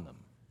upon them.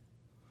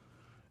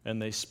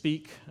 And they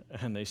speak,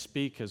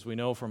 as we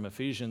know from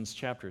Ephesians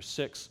chapter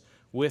 6,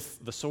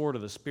 with the sword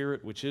of the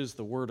Spirit, which is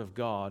the word of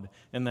God,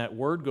 and that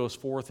word goes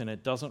forth and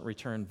it doesn't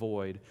return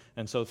void.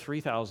 And so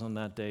 3,000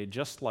 that day,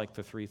 just like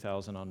the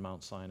 3,000 on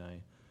Mount Sinai,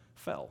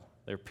 fell.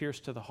 They're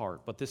pierced to the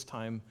heart, but this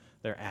time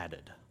they're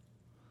added.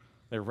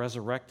 They're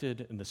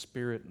resurrected, and the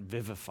Spirit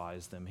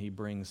vivifies them. He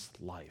brings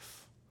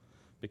life,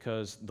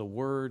 because the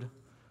word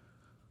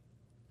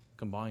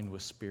combined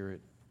with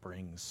Spirit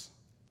brings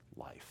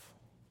life.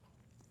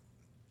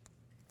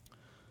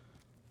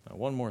 Now,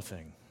 one more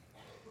thing.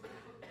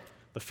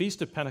 The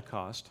Feast of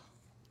Pentecost,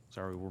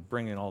 we're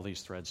bringing all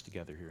these threads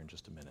together here in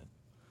just a minute.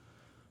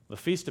 The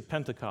Feast of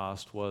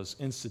Pentecost was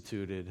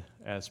instituted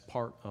as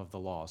part of the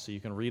law. So you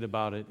can read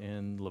about it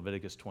in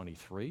Leviticus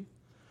 23.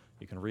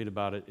 You can read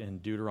about it in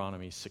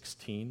Deuteronomy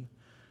 16.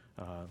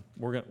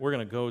 We're going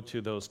to go to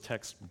those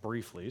texts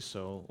briefly.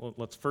 So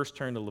let's first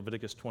turn to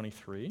Leviticus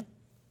 23.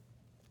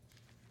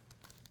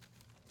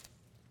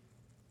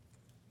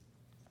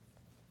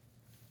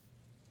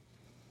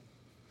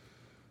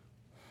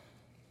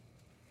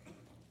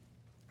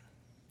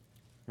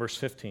 Verse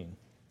 15.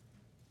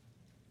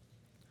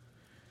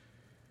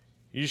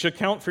 You shall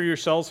count for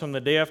yourselves from the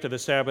day after the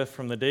Sabbath,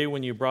 from the day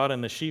when you brought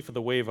in the sheaf of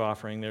the wave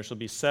offering. There shall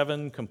be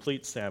 7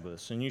 complete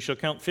Sabbaths. And you shall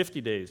count 50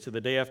 days to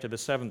the day after the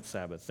 7th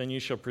Sabbath. Then you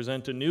shall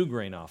present a new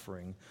grain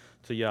offering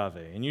to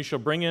Yahweh. And you shall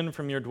bring in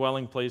from your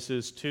dwelling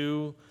places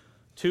two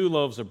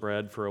loaves of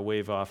bread for a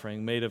wave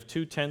offering, made of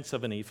 2/10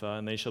 of an ephah,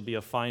 and they shall be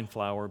of fine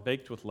flour,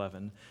 baked with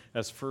leaven,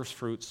 as first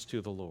fruits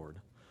to the Lord.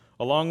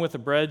 Along with the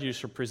bread you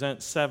shall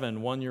present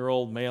 7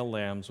 one-year-old male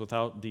lambs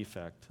without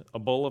defect, a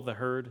bull of the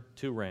herd,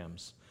 2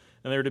 rams.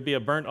 And they are to be a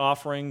burnt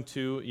offering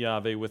to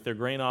Yahweh with their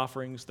grain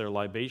offerings, their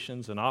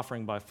libations, and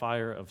offering by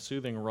fire of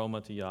soothing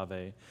aroma to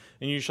Yahweh.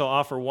 And you shall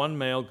offer 1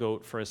 male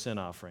goat for a sin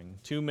offering,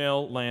 2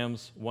 male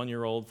lambs,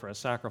 1-year-old, for a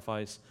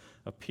sacrifice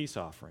of peace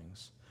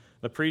offerings.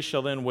 The priest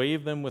shall then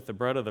wave them with the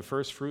bread of the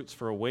first fruits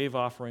for a wave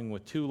offering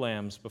with 2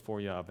 lambs before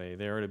Yahweh.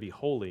 They are to be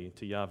holy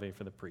to Yahweh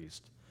for the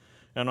priest.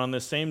 And on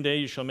this same day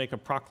you shall make a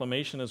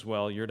proclamation as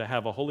well. You're to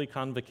have a holy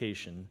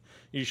convocation.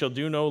 You shall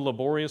do no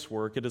laborious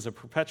work. It is a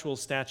perpetual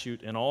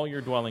statute in all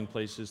your dwelling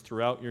places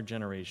throughout your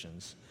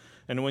generations.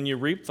 And when you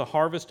reap the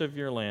harvest of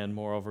your land,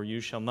 moreover, you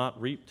shall not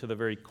reap to the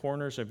very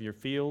corners of your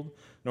field,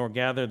 nor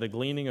gather the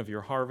gleaning of your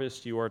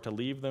harvest. You are to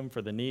leave them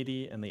for the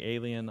needy and the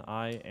alien.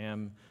 I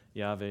am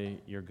Yahweh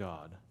your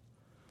God.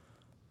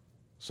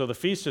 So the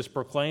feast is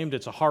proclaimed.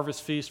 It's a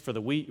harvest feast for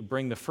the wheat. You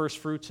bring the first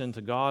fruits into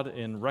God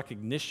in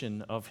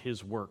recognition of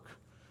his work,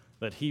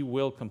 that he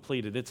will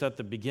complete it. It's at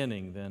the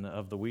beginning, then,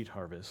 of the wheat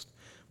harvest.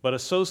 But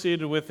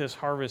associated with this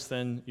harvest,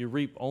 then, you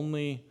reap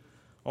only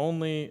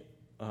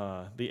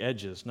the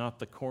edges, not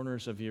the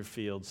corners of your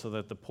field, so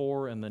that the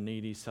poor and the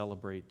needy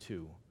celebrate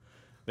too.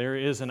 There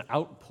is an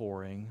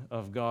outpouring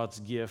of God's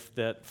gift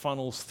that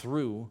funnels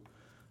through,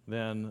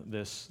 then,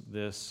 this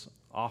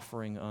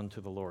offering unto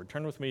the Lord.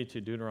 Turn with me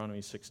to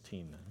Deuteronomy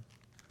 16, then.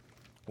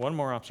 One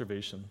more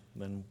observation,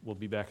 then we'll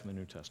be back in the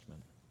New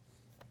Testament.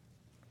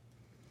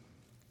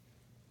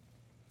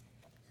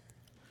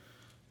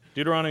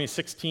 Deuteronomy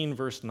 16,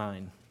 verse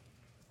 9.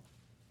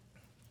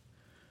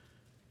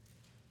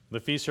 The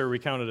feasts are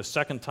recounted a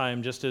second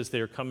time just as they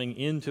are coming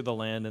into the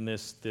land in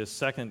this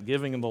second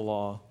giving of the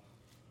law.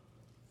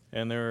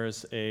 And there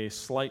is a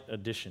slight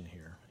addition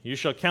here. You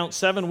shall count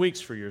 7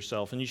 weeks for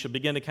yourself, and you shall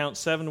begin to count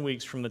 7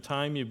 weeks from the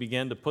time you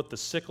begin to put the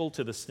sickle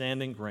to the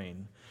standing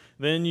grain.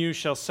 Then you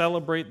shall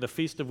celebrate the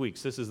Feast of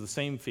Weeks. This is the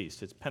same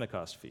feast. It's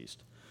Pentecost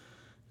feast.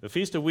 The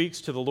Feast of Weeks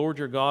to the Lord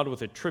your God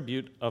with a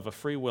tribute of a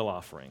free will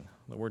offering.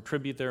 The word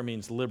tribute there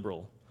means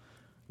liberal.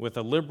 With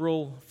a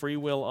liberal free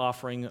will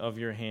offering of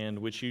your hand,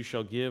 which you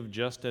shall give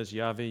just as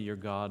Yahweh your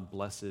God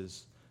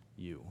blesses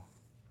you.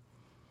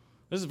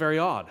 This is very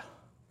odd.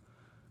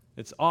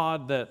 It's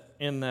odd that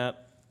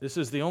this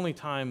is the only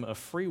time a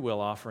free will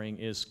offering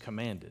is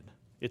commanded.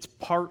 It's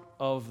part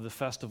of the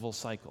festival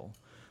cycle.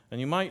 And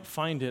you might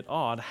find it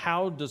odd,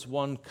 how does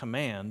one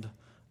command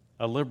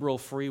a liberal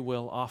free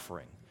will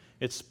offering?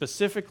 It's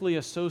specifically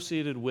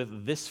associated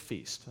with this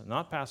feast,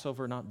 not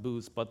Passover, not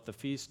booths, but the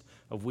Feast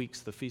of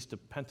Weeks, the Feast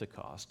of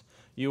Pentecost.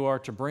 You are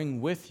to bring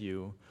with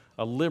you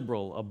a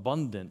liberal,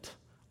 abundant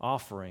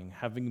offering,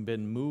 having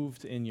been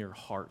moved in your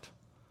heart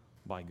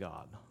by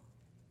God.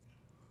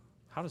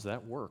 How does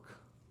that work?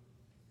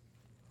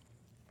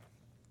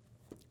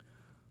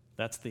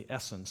 That's the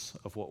essence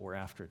of what we're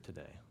after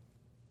today.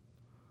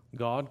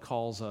 God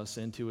calls us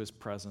into his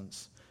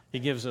presence. He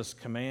gives us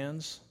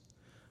commands,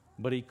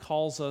 but he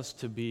calls us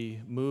to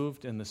be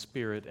moved in the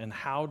Spirit. And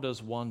how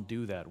does one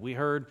do that? We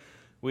heard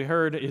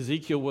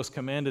Ezekiel was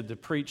commanded to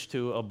preach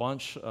to a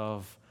bunch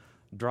of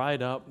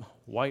dried up,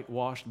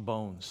 whitewashed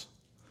bones,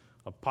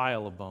 a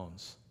pile of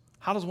bones.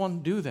 How does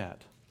one do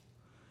that?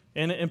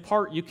 And in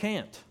part, you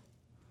can't.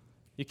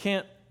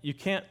 You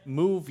can't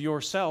move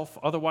yourself,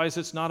 otherwise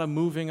it's not a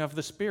moving of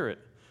the Spirit.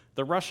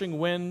 The rushing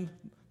wind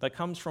that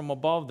comes from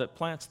above that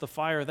plants the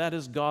fire, that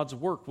is God's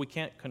work. We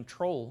can't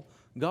control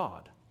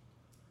God.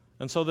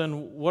 And so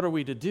then what are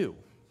we to do?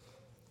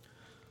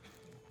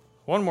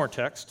 One more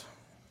text.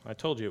 I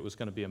told you it was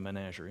going to be a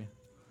menagerie.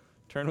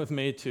 Turn with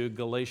me to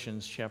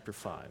Galatians chapter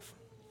 5.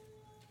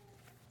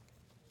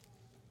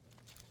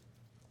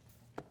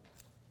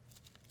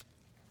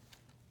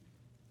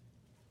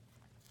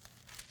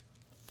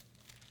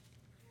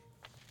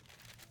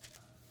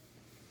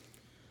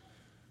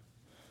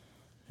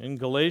 In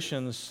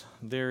Galatians,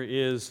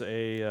 there's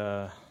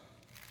a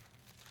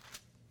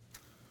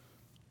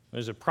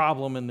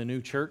problem in the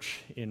new church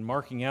in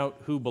marking out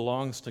who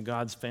belongs to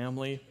God's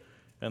family,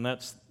 and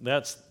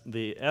that's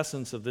the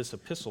essence of this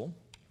epistle.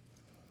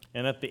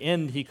 And at the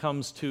end, he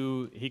comes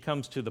to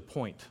the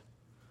point,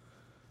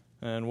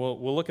 and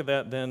we'll look at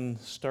that then,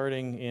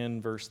 starting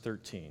in verse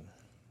 13.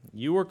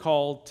 You were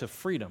called to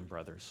freedom,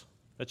 brothers.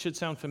 That should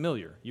sound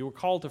familiar. You were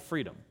called to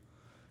freedom.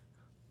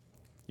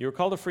 You are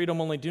called to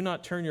freedom, only do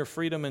not turn your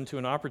freedom into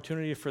an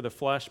opportunity for the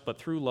flesh, but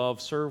through love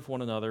serve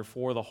one another,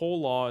 for the whole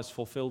law is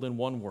fulfilled in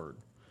one word.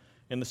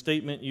 In the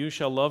statement, you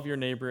shall love your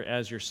neighbor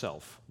as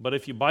yourself. But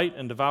if you bite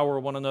and devour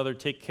one another,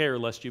 take care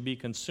lest you be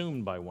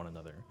consumed by one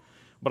another.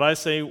 But I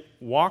say,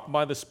 walk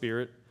by the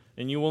Spirit,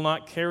 and you will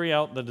not carry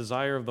out the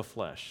desire of the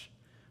flesh.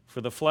 For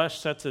the flesh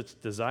sets its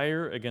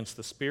desire against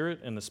the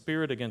Spirit, and the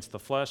Spirit against the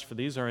flesh, for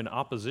these are in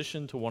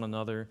opposition to one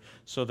another,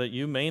 so that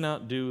you may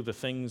not do the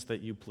things that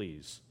you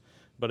please.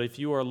 But if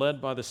you are led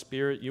by the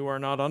Spirit, you are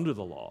not under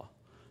the law.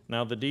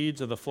 Now the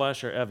deeds of the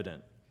flesh are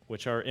evident,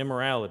 which are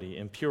immorality,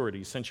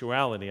 impurity,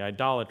 sensuality,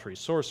 idolatry,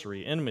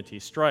 sorcery, enmity,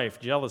 strife,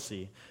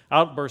 jealousy,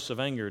 outbursts of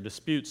anger,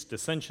 disputes,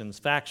 dissensions,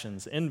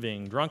 factions,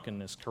 envying,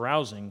 drunkenness,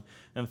 carousing,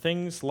 and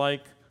things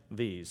like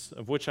these,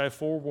 of which I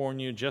forewarn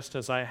you, just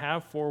as I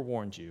have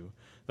forewarned you,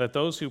 that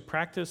those who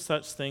practice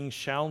such things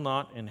shall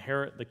not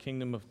inherit the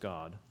kingdom of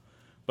God.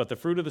 But the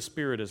fruit of the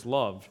Spirit is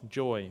love,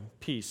 joy,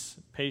 peace,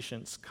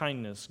 patience,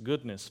 kindness,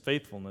 goodness,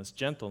 faithfulness,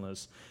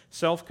 gentleness,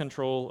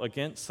 self-control.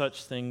 Against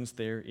such things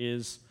there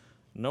is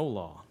no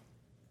law.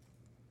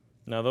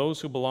 Now those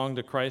who belong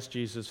to Christ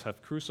Jesus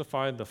have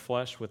crucified the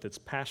flesh with its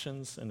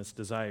passions and its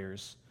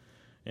desires.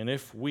 And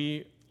if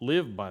we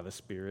live by the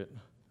Spirit,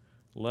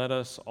 let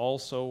us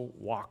also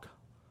walk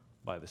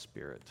by the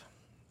Spirit.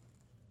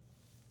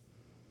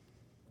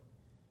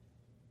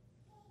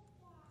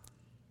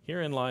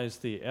 Herein lies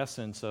the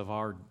essence of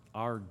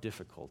our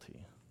difficulty.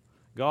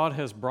 God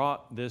has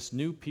brought this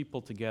new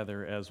people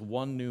together as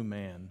one new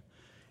man,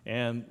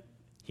 and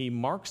he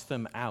marks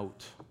them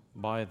out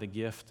by the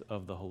gift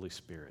of the Holy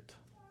Spirit.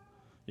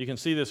 You can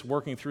see this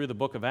working through the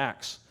book of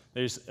Acts.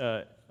 There's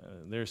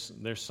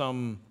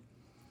some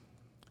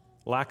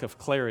lack of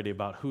clarity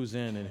about who's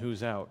in and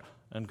who's out,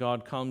 and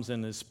God comes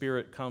and his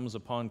Spirit comes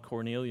upon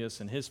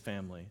Cornelius and his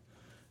family,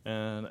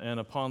 and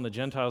upon the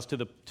Gentiles to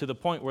the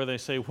point where they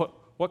say,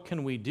 What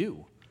can we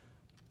do?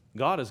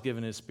 God has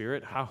given his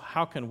Spirit.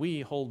 How can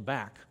we hold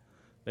back?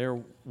 They're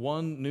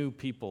one new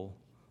people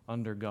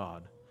under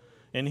God.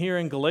 And here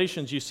in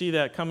Galatians, you see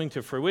that coming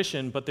to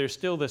fruition, but there's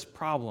still this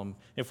problem.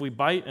 If we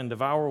bite and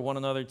devour one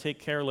another, take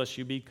care lest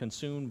you be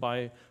consumed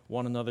by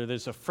one another.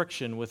 There's a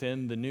friction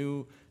within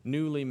the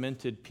newly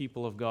minted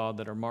people of God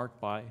that are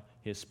marked by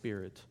his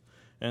Spirit.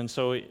 And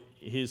so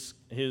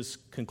his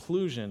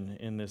conclusion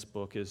in this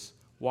book is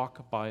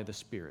walk by the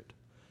Spirit.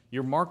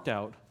 You're marked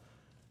out.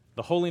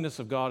 The holiness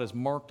of God is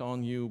marked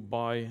on you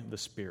by the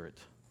Spirit.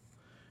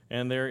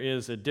 And there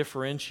is a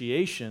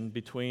differentiation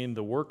between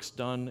the works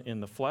done in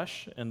the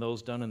flesh and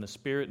those done in the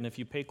Spirit. And if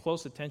you pay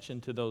close attention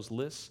to those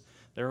lists,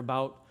 they're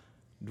about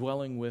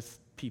dwelling with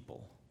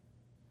people.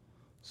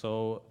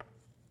 So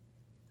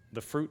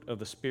the fruit of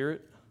the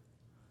Spirit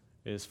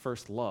is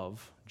first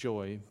love,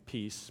 joy,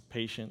 peace,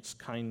 patience,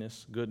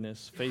 kindness,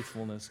 goodness,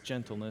 faithfulness,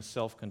 gentleness,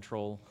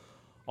 self-control.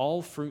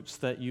 All fruits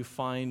that you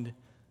find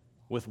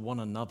with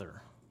one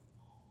another.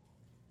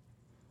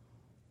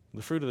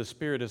 The fruit of the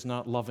Spirit is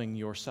not loving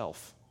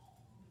yourself.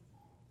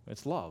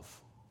 It's love.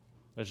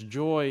 There's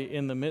joy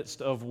in the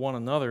midst of one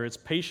another. It's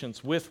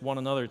patience with one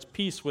another. It's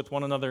peace with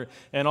one another.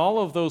 And all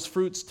of those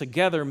fruits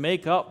together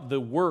make up the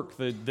work,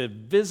 the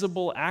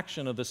visible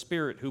action of the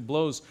Spirit who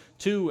blows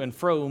to and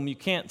fro, whom you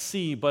can't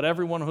see, but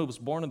everyone who was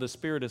born of the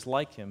Spirit is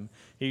like him.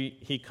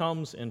 He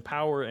comes in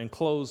power and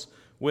clothes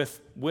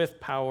with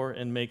power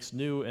and makes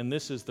new, and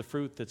this is the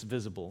fruit that's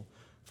visible.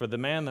 For the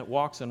man that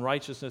walks in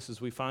righteousness, as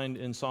we find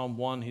in Psalm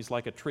 1, he's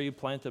like a tree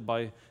planted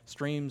by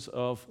streams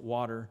of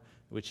water,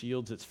 which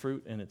yields its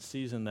fruit in its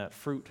season. That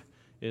fruit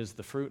is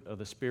the fruit of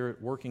the Spirit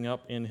working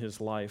up in his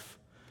life.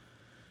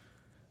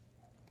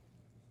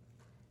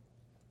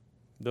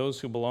 Those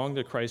who belong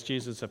to Christ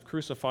Jesus have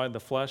crucified the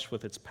flesh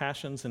with its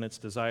passions and its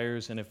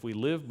desires, and if we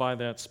live by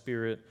that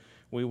Spirit,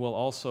 we will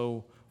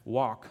also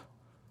walk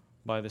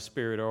by the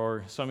Spirit.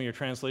 Or some of your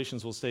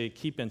translations will say,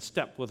 keep in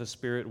step with the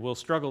Spirit. We'll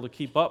struggle to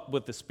keep up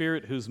with the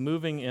Spirit who's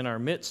moving in our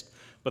midst,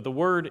 but the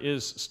word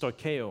is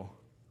stoikeo.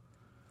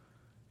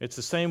 It's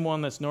the same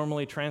one that's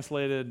normally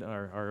translated,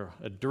 or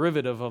a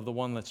derivative of the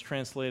one that's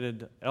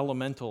translated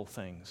elemental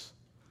things,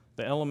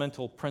 the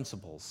elemental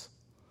principles.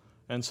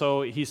 And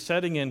so he's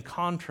setting in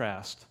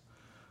contrast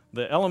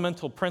the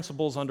elemental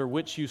principles under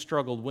which you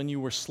struggled when you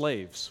were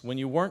slaves, when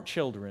you weren't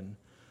children,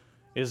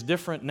 is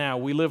different now.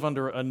 We live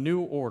under a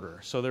new order.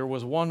 So there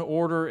was one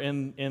order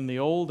in the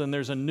old, and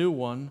there's a new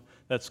one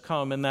that's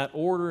come, and that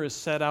order is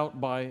set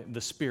out by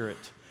the Spirit.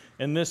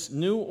 And this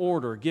new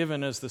order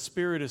given as the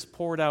Spirit is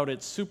poured out,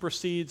 it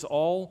supersedes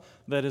all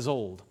that is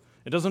old.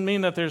 It doesn't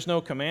mean that there's no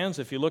commands.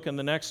 If you look in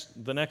the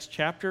next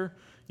chapter,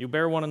 you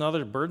bear one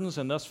another's burdens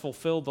and thus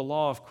fulfill the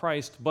law of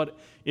Christ, but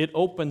it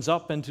opens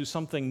up into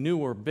something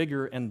newer,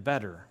 bigger, and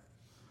better.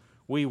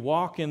 We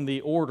walk in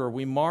the order,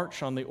 we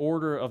march on the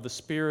order of the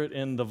Spirit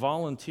in the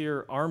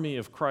volunteer army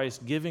of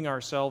Christ, giving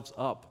ourselves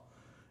up.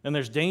 And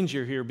there's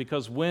danger here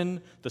because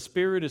when the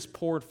Spirit is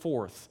poured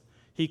forth,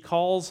 he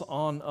calls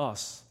on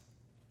us.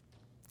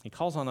 He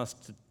calls on us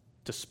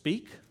to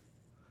speak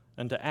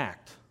and to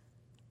act.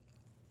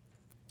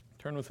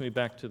 Turn with me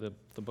back to the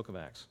book of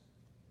Acts.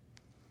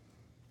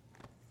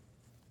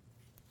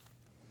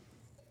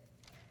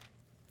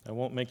 I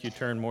won't make you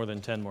turn more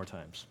than 10 more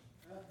times.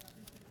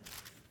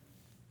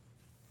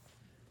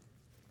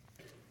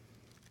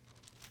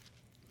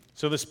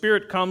 So the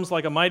Spirit comes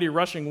like a mighty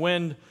rushing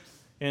wind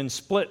in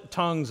split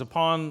tongues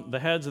upon the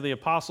heads of the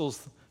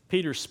apostles.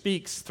 Peter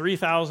speaks,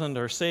 3,000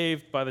 are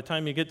saved by the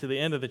time you get to the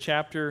end of the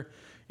chapter.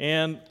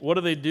 And what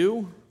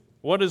do?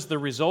 What is the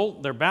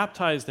result? They're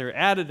baptized, they're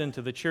added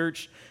into the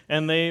church,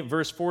 and they,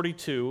 verse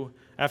 42,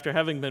 after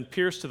having been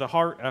pierced to the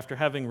heart, after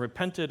having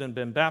repented and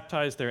been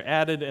baptized, they're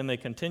added, and they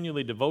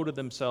continually devoted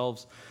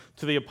themselves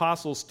to the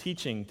apostles'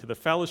 teaching, to the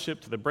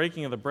fellowship, to the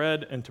breaking of the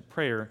bread, and to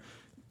prayer.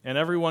 And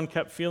everyone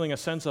kept feeling a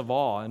sense of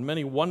awe, and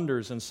many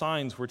wonders and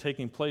signs were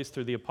taking place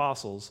through the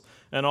apostles.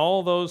 And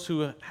all those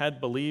who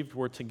had believed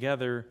were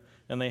together,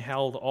 and they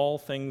held all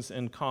things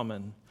in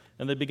common.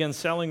 And they began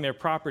selling their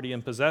property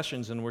and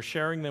possessions and were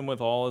sharing them with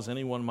all as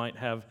anyone might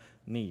have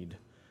need.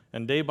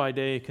 And day by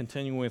day,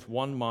 continuing with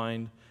one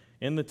mind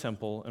in the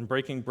temple and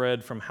breaking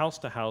bread from house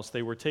to house,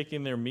 they were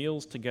taking their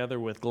meals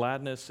together with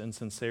gladness and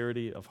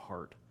sincerity of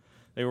heart.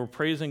 They were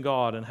praising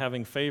God and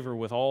having favor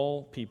with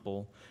all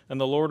people. And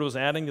the Lord was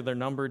adding to their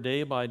number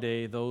day by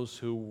day those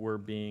who were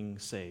being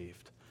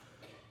saved.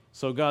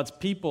 So God's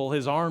people,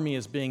 his army,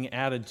 is being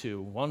added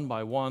to, one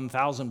by one,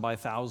 thousand by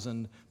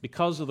thousand,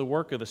 because of the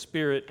work of the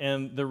Spirit.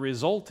 And the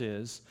result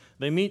is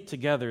they meet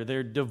together.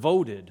 They're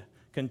devoted,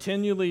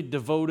 continually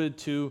devoted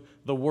to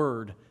the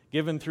Word,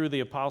 given through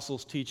the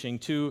apostles' teaching,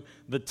 to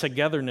the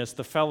togetherness,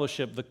 the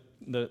fellowship,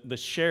 the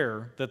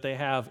share that they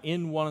have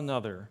in one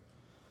another,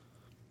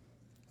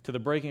 to the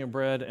breaking of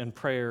bread and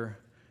prayer.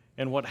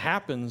 And what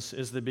happens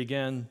is they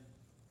begin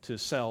to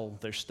sell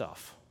their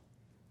stuff.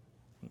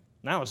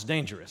 Now it's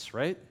dangerous,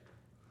 right?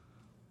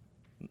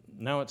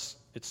 Now it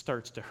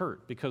starts to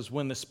hurt, because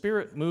when the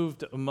Spirit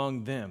moved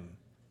among them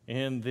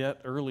in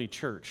that early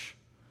church,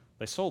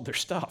 they sold their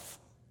stuff.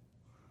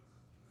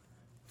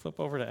 Flip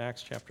over to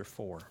Acts chapter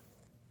 4.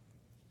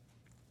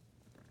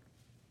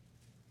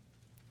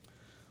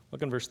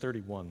 Look in verse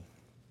 31.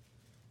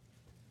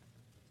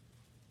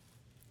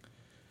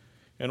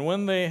 And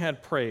when they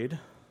had prayed,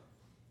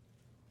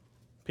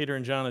 Peter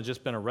and John had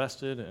just been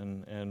arrested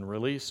and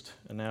released,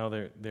 and now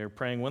they're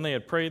praying. When they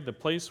had prayed, the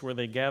place where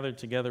they gathered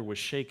together was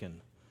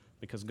shaken,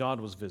 because God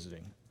was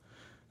visiting.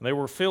 And they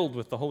were filled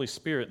with the Holy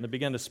Spirit, and they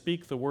began to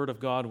speak the word of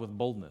God with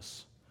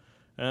boldness.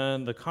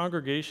 And the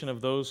congregation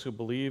of those who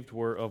believed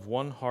were of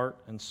one heart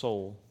and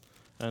soul,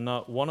 and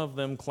not one of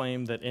them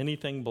claimed that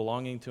anything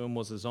belonging to him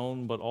was his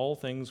own, but all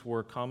things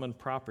were common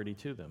property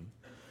to them.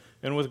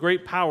 And with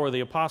great power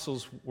the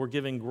apostles were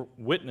giving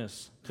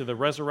witness to the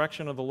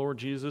resurrection of the Lord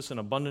Jesus, and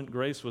abundant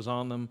grace was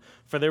on them,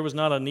 for there was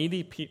not a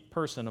needy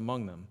person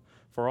among them.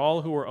 For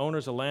all who were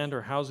owners of land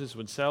or houses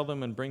would sell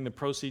them and bring the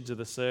proceeds of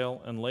the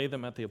sale and lay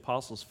them at the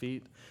apostles'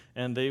 feet,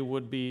 and they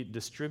would be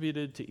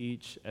distributed to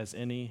each as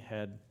any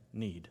had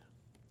need.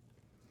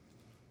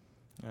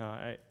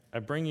 I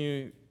bring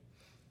you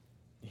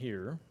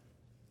here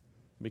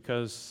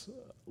because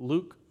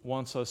Luke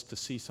wants us to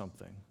see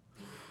something.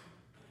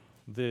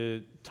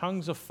 The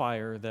tongues of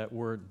fire that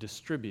were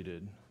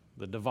distributed,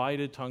 the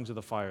divided tongues of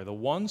the fire, the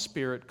one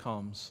Spirit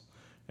comes,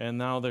 and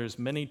now there's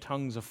many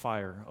tongues of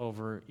fire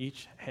over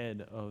each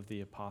head of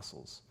the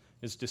apostles.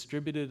 It's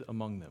distributed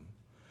among them.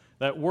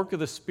 That work of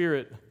the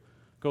Spirit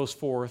goes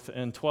forth,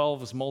 and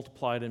 12 is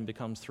multiplied and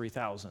becomes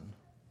 3,000.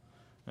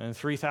 And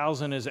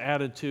 3,000 is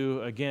added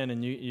to again,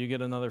 and you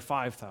get another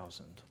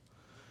 5,000.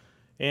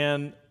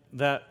 And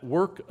that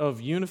work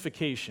of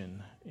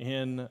unification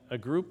in a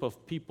group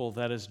of people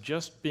that is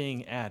just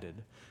being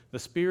added, the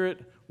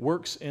Spirit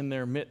works in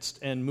their midst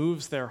and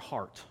moves their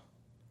heart.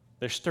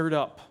 They're stirred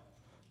up.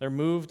 They're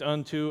moved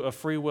unto a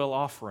free will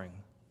offering.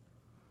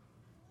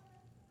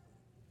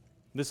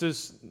 This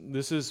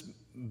is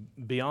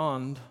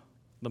beyond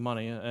the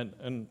money,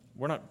 and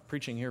we're not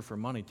preaching here for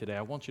money today.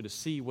 I want you to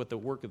see what the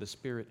work of the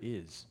Spirit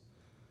is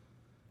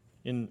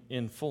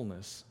in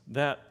fullness,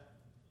 that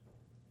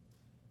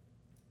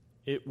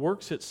it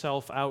works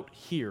itself out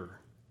here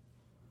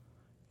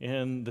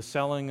in the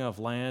selling of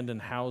land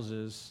and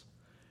houses,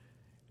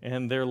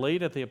 and they're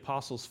laid at the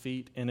apostles'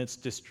 feet, and it's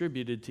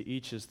distributed to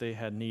each as they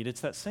had need. It's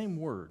that same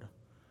word.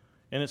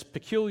 And it's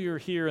peculiar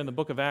here in the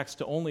book of Acts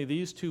to only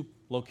these two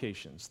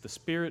locations. The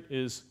Spirit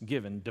is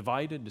given,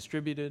 divided,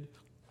 distributed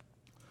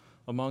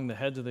among the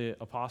heads of the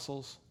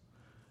apostles.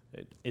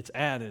 It's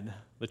added.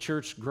 The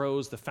church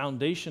grows. The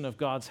foundation of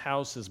God's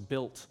house is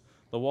built.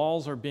 The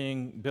walls are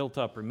being built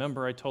up.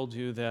 Remember, I told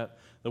you that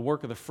the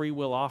work of the free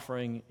will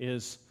offering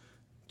is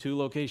two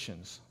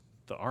locations,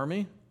 the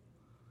army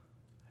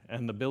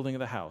and the building of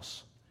the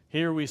house.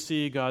 Here we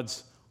see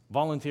God's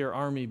volunteer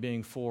army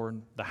being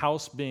formed, the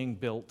house being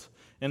built,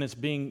 and it's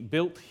being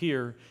built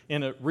here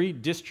in a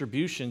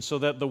redistribution so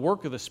that the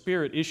work of the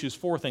Spirit issues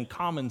forth in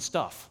common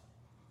stuff.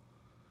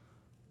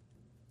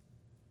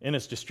 And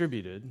it's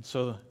distributed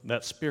so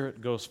that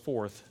Spirit goes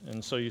forth.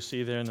 And so you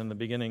see there in the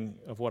beginning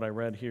of what I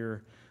read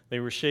here,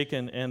 they were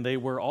shaken and they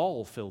were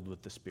all filled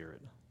with the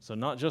Spirit. So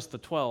not just the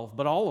 12,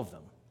 but all of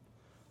them.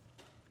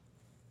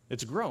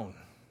 It's grown.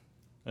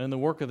 And the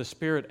work of the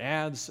Spirit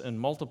adds and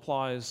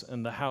multiplies,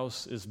 and the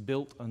house is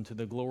built unto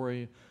the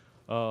glory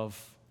of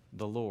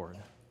the Lord.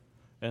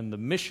 And the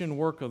mission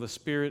work of the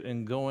Spirit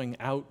in going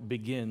out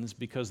begins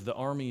because the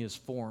army is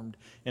formed,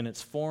 and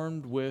it's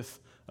formed with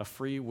a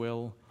free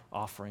will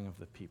offering of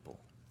the people.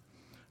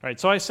 All right,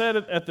 so I said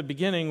at the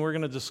beginning we're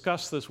going to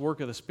discuss this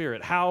work of the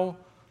Spirit.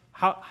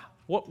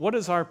 What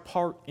is our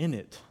part in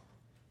it?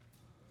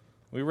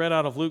 We read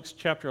out of Luke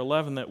chapter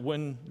 11 that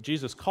when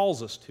Jesus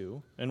calls us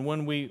to, and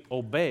when we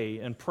obey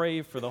and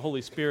pray for the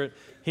Holy Spirit,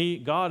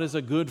 God is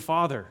a good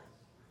Father.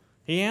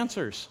 He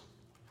answers.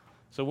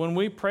 So when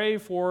we pray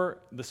for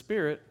the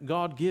Spirit,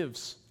 God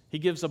gives. He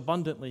gives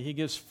abundantly. He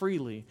gives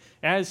freely,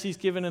 as He's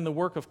given in the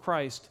work of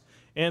Christ.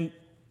 And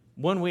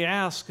when we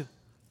ask,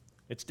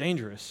 it's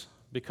dangerous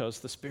because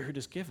the Spirit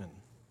is given.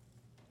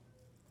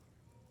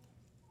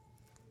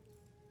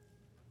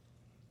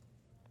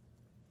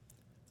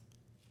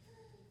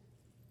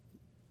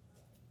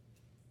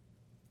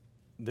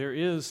 There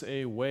is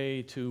a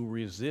way to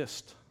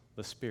resist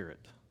the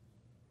Spirit.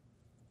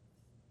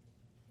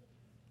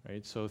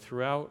 Right? So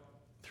throughout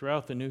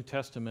the New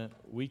Testament,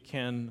 we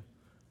can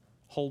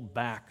hold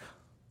back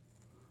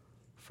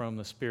from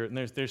the Spirit.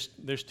 And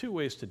there's two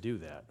ways to do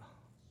that.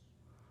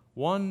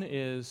 One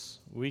is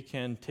we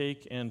can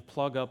take and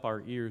plug up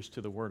our ears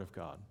to the Word of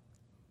God.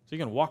 So you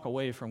can walk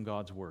away from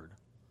God's Word.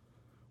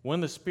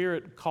 When the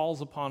Spirit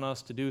calls upon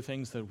us to do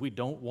things that we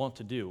don't want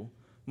to do,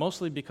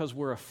 mostly because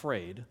we're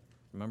afraid.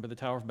 Remember the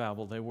Tower of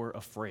Babel? They were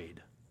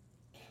afraid.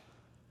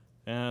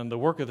 And the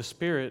work of the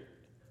Spirit,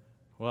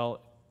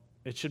 well,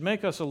 it should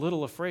make us a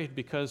little afraid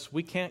because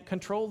we can't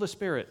control the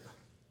Spirit.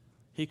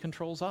 He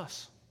controls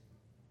us.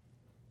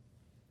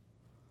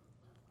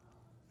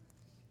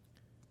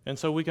 And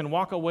so we can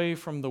walk away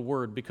from the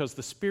Word because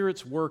the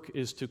Spirit's work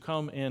is to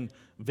come and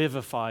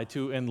vivify,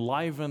 to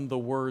enliven the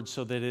Word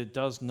so that it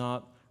does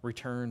not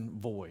return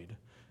void.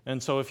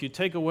 And so if you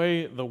take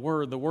away the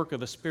Word, the work of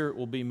the Spirit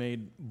will be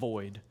made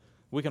void.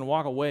 We can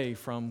walk away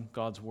from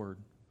God's Word.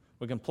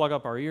 We can plug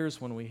up our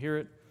ears when we hear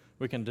it.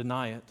 We can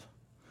deny it.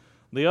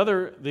 The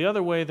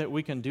other way that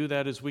we can do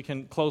that is we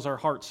can close our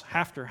hearts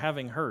after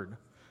having heard.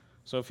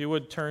 So if you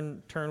would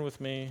turn with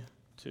me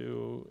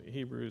to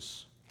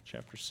Hebrews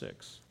chapter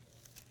 6.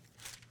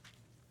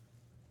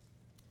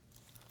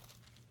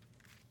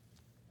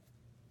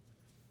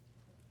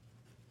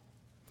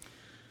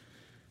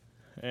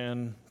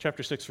 And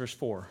chapter 6, verse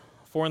 4.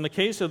 For in the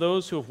case of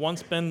those who have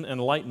once been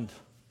enlightened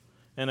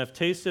and have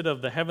tasted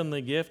of the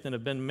heavenly gift and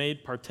have been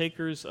made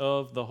partakers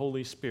of the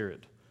Holy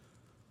Spirit,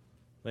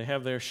 they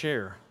have their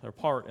share, their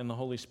part in the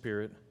Holy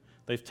Spirit.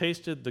 They've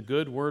tasted the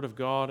good word of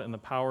God and the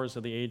powers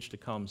of the age to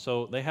come.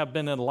 So they have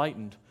been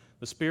enlightened.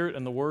 The Spirit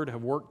and the Word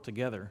have worked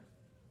together.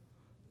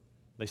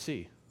 They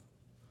see.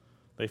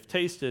 They've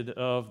tasted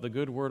of the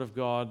good word of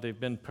God. They've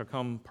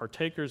become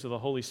partakers of the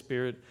Holy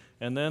Spirit,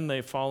 and then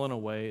they've fallen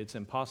away. It's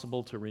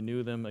impossible to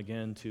renew them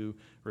again to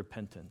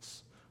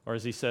repentance. Or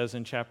as he says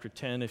in chapter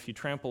 10, if you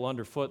trample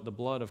underfoot the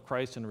blood of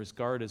Christ and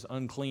regard as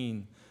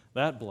unclean,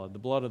 that blood, the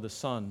blood of the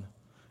Son,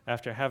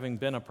 after having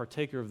been a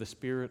partaker of the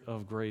Spirit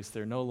of grace,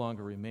 there no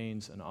longer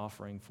remains an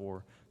offering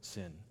for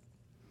sin.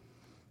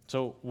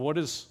 So what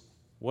is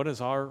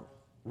our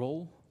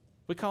role?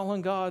 We call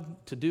on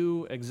God to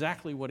do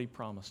exactly what He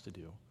promised to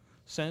do.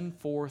 Send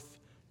forth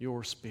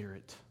your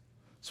Spirit.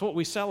 It's what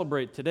we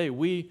celebrate today.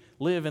 We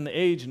live in the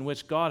age in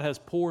which God has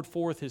poured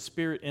forth His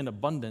Spirit in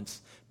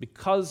abundance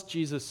because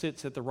Jesus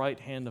sits at the right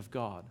hand of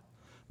God.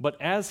 But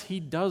as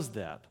He does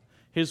that,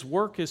 His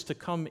work is to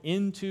come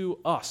into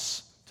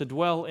us, to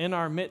dwell in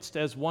our midst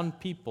as one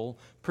people,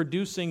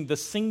 producing the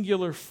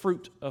singular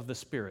fruit of the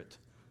Spirit.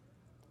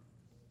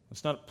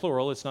 It's not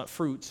plural, it's not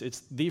fruits,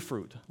 it's the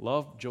fruit.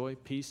 Love, joy,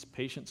 peace,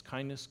 patience,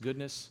 kindness,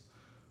 goodness,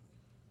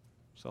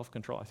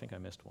 self-control. I think I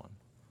missed one.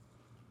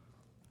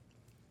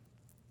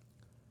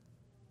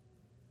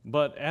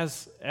 But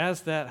as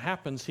that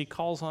happens, He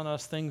calls on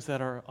us things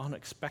that are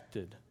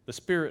unexpected. The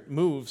Spirit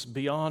moves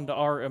beyond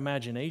our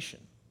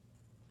imagination.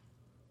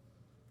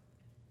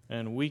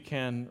 And we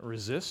can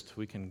resist,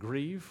 we can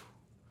grieve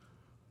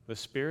the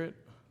Spirit,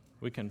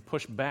 we can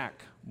push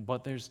back,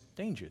 but there's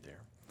danger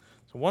there.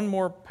 So one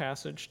more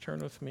passage.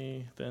 Turn with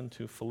me then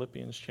to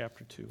Philippians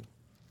chapter 2.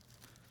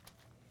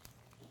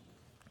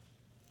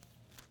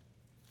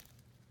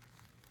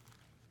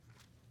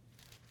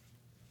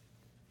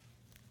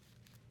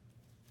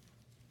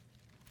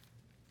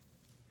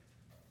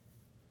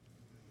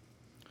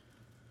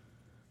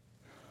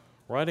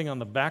 Writing on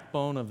the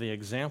backbone of the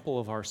example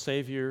of our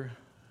Savior,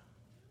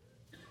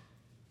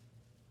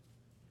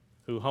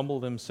 who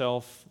humbled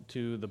Himself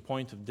to the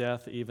point of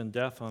death, even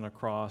death on a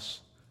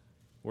cross,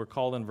 we're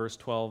called in verse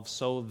 12,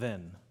 so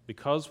then,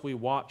 because we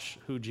watch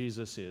who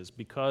Jesus is,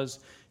 because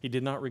He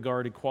did not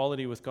regard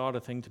equality with God a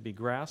thing to be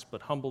grasped,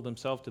 but humbled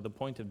Himself to the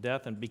point of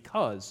death, and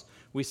because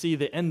we see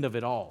the end of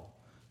it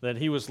all, that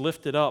He was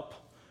lifted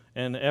up,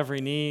 and every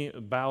knee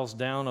bows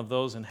down of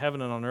those in heaven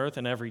and on earth,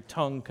 and every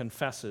tongue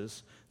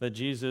confesses that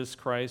Jesus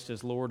Christ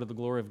is Lord of the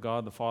glory of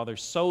God the Father.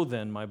 So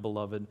then, my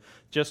beloved,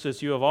 just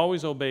as you have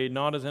always obeyed,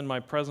 not as in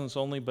my presence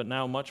only, but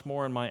now much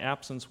more in my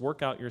absence,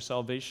 work out your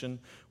salvation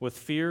with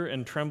fear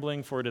and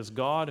trembling, for it is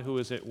God who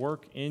is at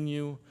work in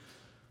you,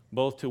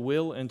 both to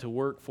will and to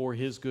work for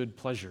His good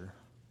pleasure.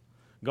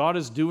 God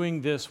is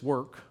doing this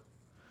work,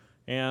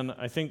 and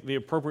I think the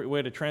appropriate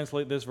way to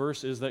translate this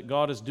verse is that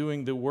God is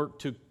doing the work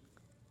to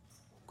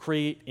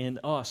create in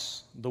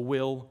us the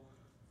will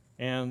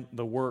and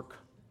the work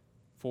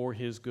for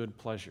His good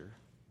pleasure.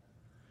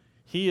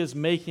 He is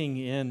making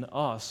in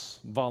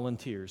us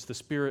volunteers. The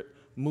Spirit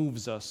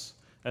moves us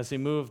as He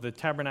moved the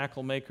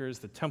tabernacle makers,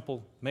 the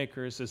temple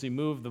makers, as He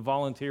moved the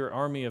volunteer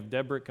army of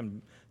Deborah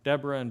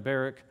and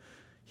Barak.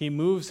 He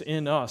moves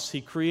in us. He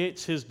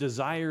creates His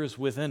desires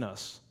within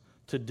us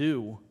to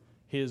do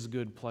His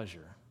good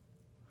pleasure.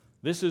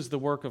 This is the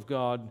work of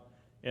God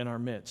in our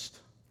midst.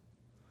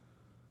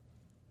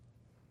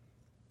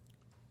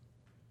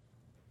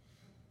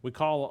 We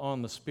call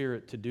on the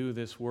Spirit to do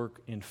this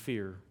work in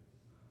fear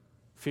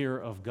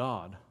of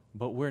God,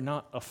 but we're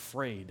not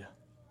afraid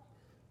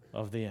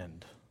of the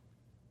end.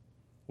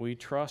 We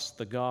trust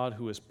the God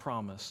who has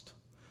promised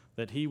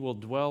that He will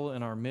dwell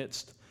in our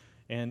midst,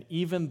 and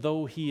even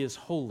though He is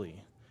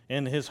holy,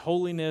 and His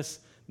holiness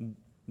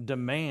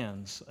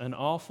demands an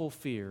awful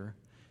fear,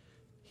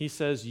 He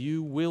says,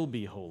 you will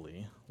be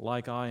holy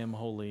like I am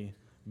holy,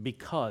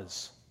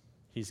 because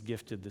He's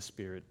gifted the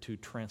Spirit to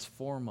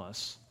transform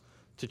us,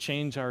 to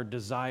change our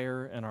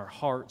desire and our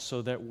heart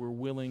so that we're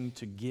willing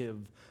to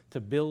give,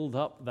 to build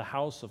up the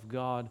house of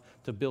God,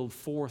 to build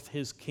forth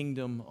His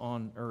kingdom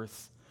on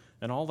earth.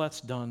 And all that's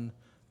done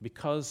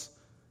because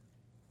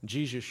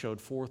Jesus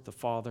showed forth the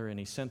Father, and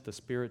He sent the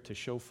Spirit to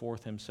show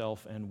forth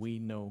Himself, and we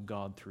know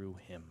God through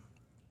Him.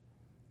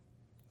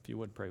 If you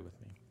would, pray with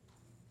me.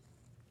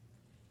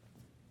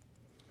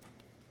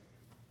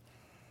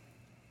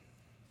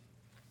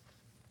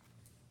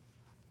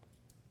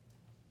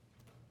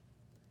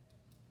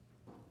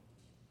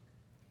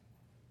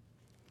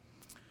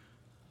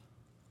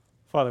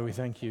 Father, we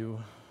thank You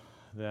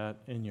that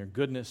in Your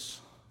goodness,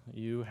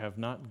 You have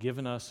not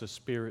given us a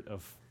spirit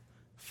of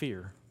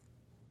fear,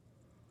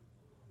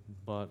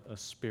 but a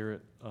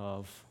spirit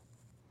of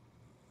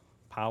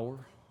power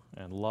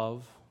and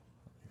love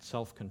and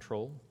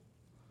self-control.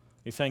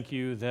 We thank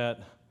You that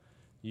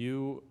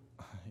you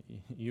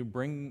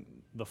bring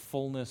the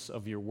fullness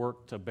of Your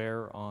work to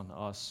bear on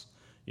us.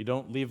 You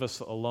don't leave us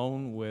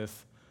alone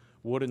with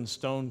wood and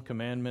stone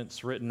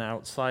commandments written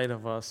outside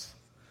of us,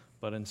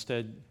 but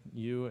instead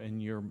You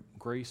in Your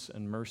grace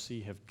and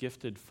mercy have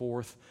gifted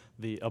forth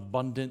the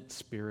abundant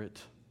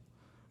Spirit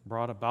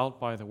brought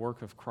about by the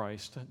work of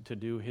Christ to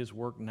do His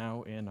work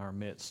now in our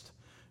midst.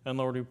 And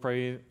Lord, we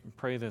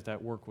pray that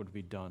that work would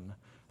be done.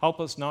 Help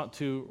us not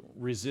to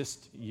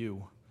resist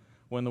You.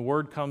 When the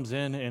word comes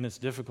in and it's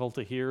difficult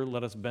to hear,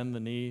 let us bend the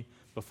knee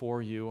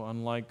before You,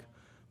 unlike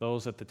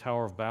those at the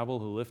Tower of Babel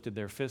who lifted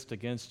their fist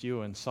against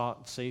You and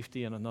sought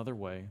safety in another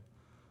way.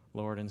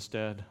 Lord,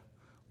 instead,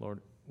 Lord,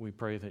 we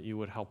pray that You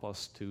would help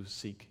us to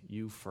seek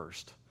You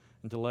first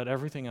and to let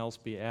everything else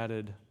be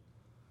added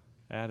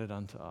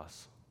unto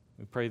us.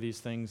 We pray these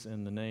things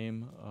in the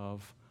name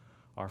of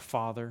our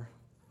Father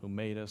who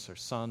made us, our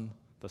Son,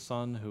 the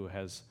Son who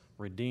has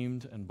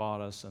redeemed and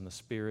bought us, and the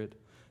Spirit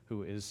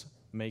who is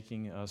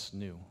making us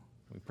new.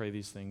 We pray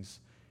these things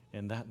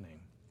in that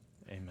name.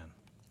 Amen.